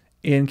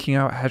in King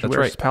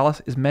Ahasuerus'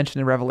 palace is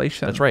mentioned in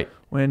Revelation. That's right.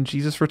 When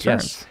Jesus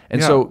returns.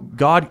 And so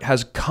God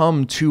has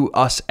come to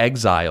us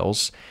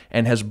exiles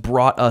and has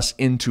brought us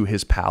into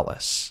his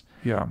palace.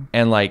 Yeah.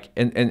 And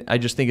and I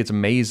just think it's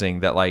amazing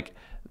that like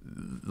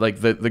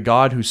the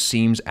God who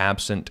seems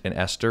absent in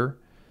Esther,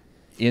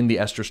 in the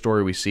Esther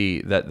story, we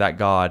see that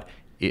God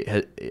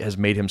has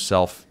made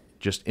himself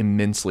just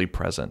immensely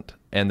present,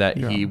 and that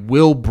he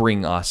will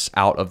bring us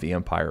out of the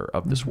empire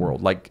of this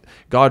world. Like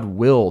God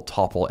will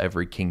topple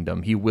every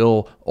kingdom. He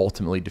will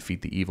ultimately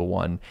defeat the evil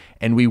one,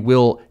 and we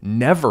will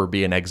never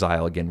be in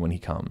exile again when he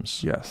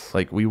comes. Yes.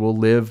 Like we will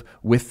live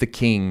with the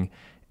king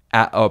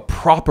at a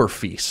proper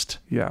feast.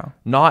 Yeah.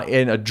 Not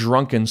in a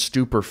drunken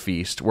stupor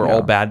feast where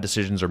all bad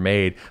decisions are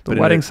made. The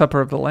wedding supper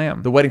of the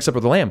Lamb. The wedding supper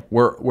of the Lamb,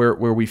 where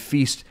we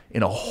feast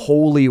in a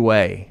holy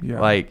way. Yeah.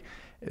 Like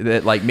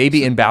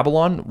maybe in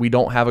Babylon we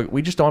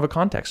just don't have a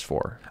context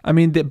for. I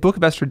mean, the book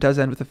of Esther does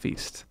end with a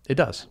feast. It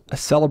does. A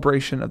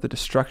celebration of the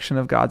destruction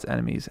of God's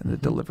enemies and the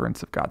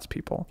deliverance of God's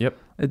people. Yep.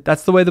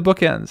 That's the way the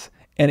book ends.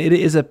 And it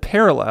is a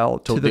parallel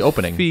to the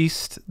opening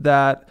feast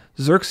that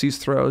Xerxes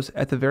throws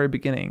at the very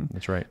beginning.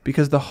 That's right.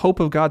 Because the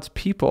hope of God's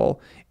people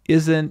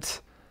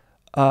isn't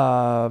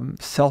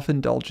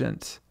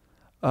self-indulgent,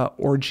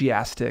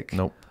 orgiastic,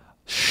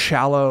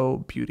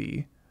 shallow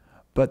beauty,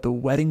 but the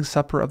wedding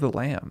supper of the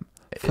Lamb,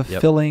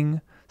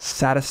 fulfilling,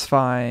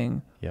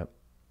 satisfying,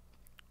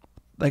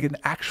 like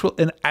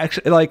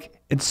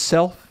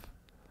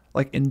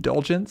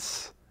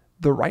indulgence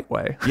the right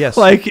way. Yes.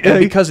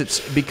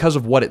 Because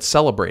of what it's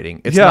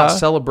celebrating. It's not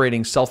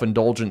celebrating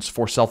self-indulgence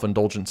for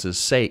self-indulgence's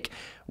sake.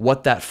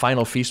 What that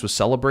final feast was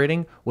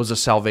celebrating was the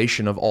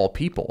salvation of all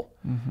people,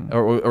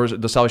 or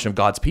the salvation of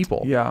God's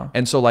people. Yeah.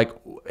 And so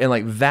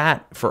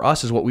that for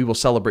us is what we will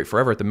celebrate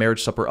forever at the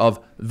marriage supper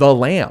of the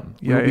Lamb.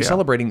 We will be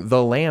celebrating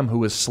the Lamb who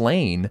was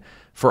slain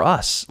for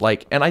us.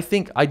 And I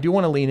think I do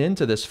want to lean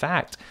into this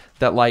fact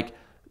that like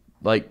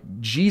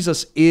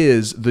Jesus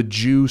is the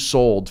Jew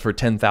sold for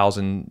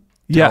 10,000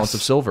 talents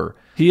of silver.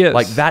 He is.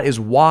 Like that is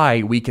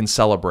why we can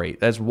celebrate.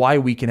 That's why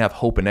we can have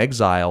hope in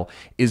exile,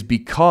 is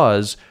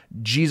because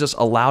Jesus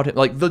allowed him.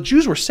 Like the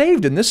Jews were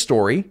saved in this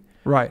story,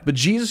 right? But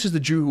Jesus is the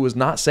Jew who was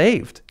not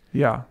saved.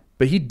 Yeah.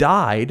 But he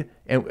died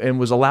and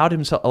was allowed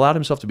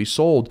himself to be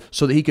sold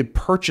so that he could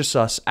purchase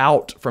us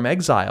out from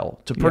exile,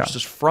 to purchase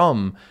us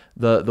from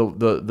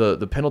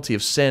the penalty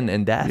of sin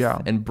and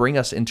death, and bring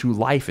us into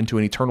life, into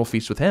an eternal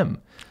feast with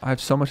him. I have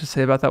so much to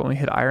say about that when we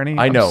hit irony.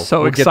 I know. I'm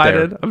so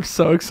excited. I'm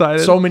so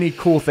excited. So many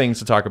cool things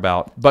to talk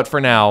about. But for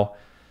now,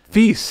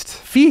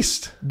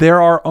 Feast.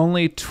 There are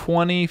only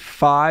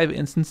 25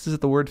 instances of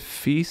the word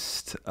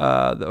feast,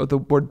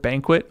 the word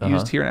banquet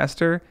used here in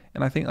Esther,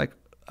 and I think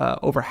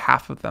over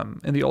half of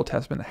them in the Old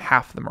Testament,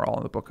 half of them are all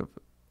in the book of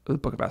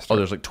Esther. Oh,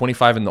 there's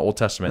 25 in the Old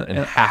Testament, and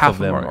half of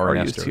them are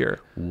in used Esther. Here.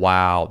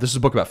 Wow, this is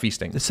a book about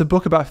feasting. It's a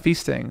book about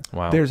feasting.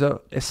 Wow. There's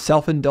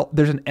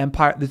there's an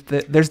empire.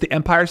 There's the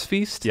empire's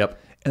feast. Yep.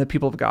 And the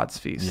people of God's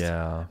feast.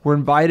 Yeah. We're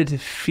invited to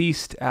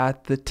feast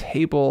at the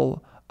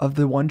table of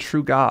the one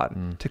true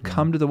God, to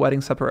come to the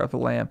wedding supper of the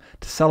Lamb,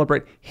 to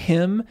celebrate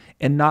him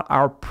and not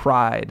our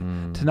pride,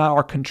 to not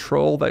our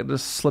control that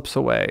just slips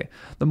away.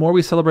 The more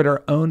we celebrate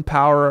our own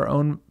power, our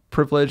own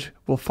privilege,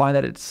 we'll find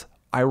that it's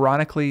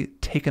ironically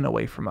taken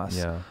away from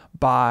us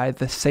by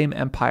the same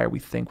empire we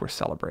think we're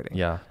celebrating.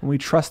 Yeah. When we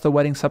trust the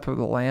wedding supper of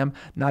the Lamb,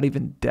 not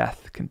even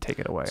death can take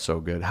it away. So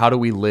good. How do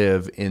we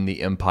live in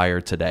the empire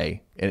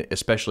today,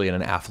 especially in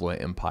an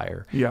affluent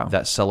empire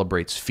that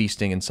celebrates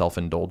feasting and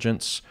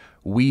self-indulgence?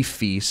 We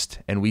feast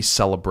and we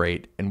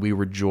celebrate and we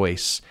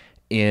rejoice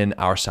in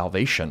our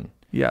salvation.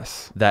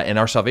 Yes. That in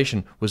our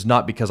salvation was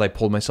not because I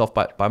pulled myself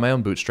by my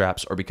own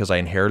bootstraps, or because I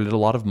inherited a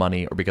lot of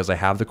money, or because I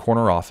have the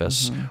corner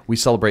office. We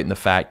celebrate in the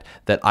fact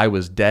that I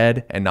was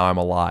dead and now I'm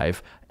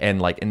alive.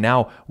 And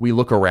now we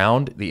look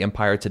around the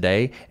empire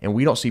today and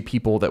we don't see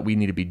people that we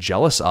need to be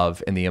jealous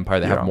of in the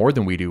empire that have more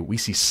than we do. We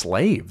see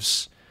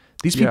slaves.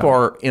 These people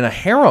are in a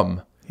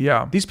harem.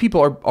 Yeah. These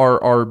people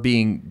are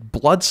being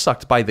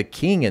bloodsucked by the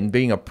king and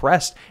being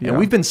oppressed, and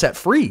we've been set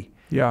free.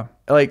 Yeah.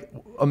 like,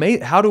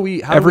 how do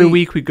we... Every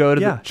week we go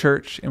to the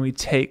church and we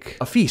take...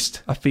 A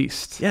feast. A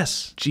feast.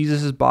 Yes.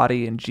 Jesus'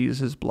 body and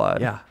Jesus'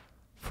 blood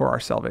for our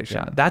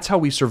salvation. Yeah. That's how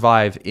we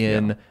survive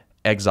in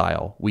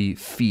exile. We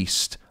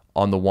feast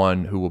on the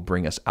one who will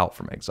bring us out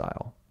from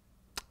exile.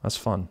 That's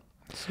fun.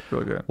 It's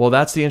really good. Well,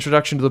 that's the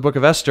introduction to the book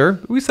of Esther.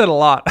 We said a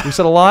lot. There's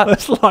a lot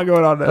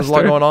going on. There's a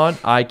lot going on.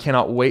 I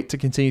cannot wait to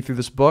continue through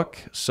this book.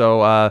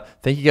 So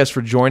thank you guys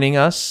for joining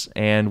us,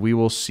 and we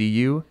will see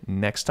you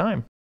next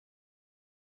time.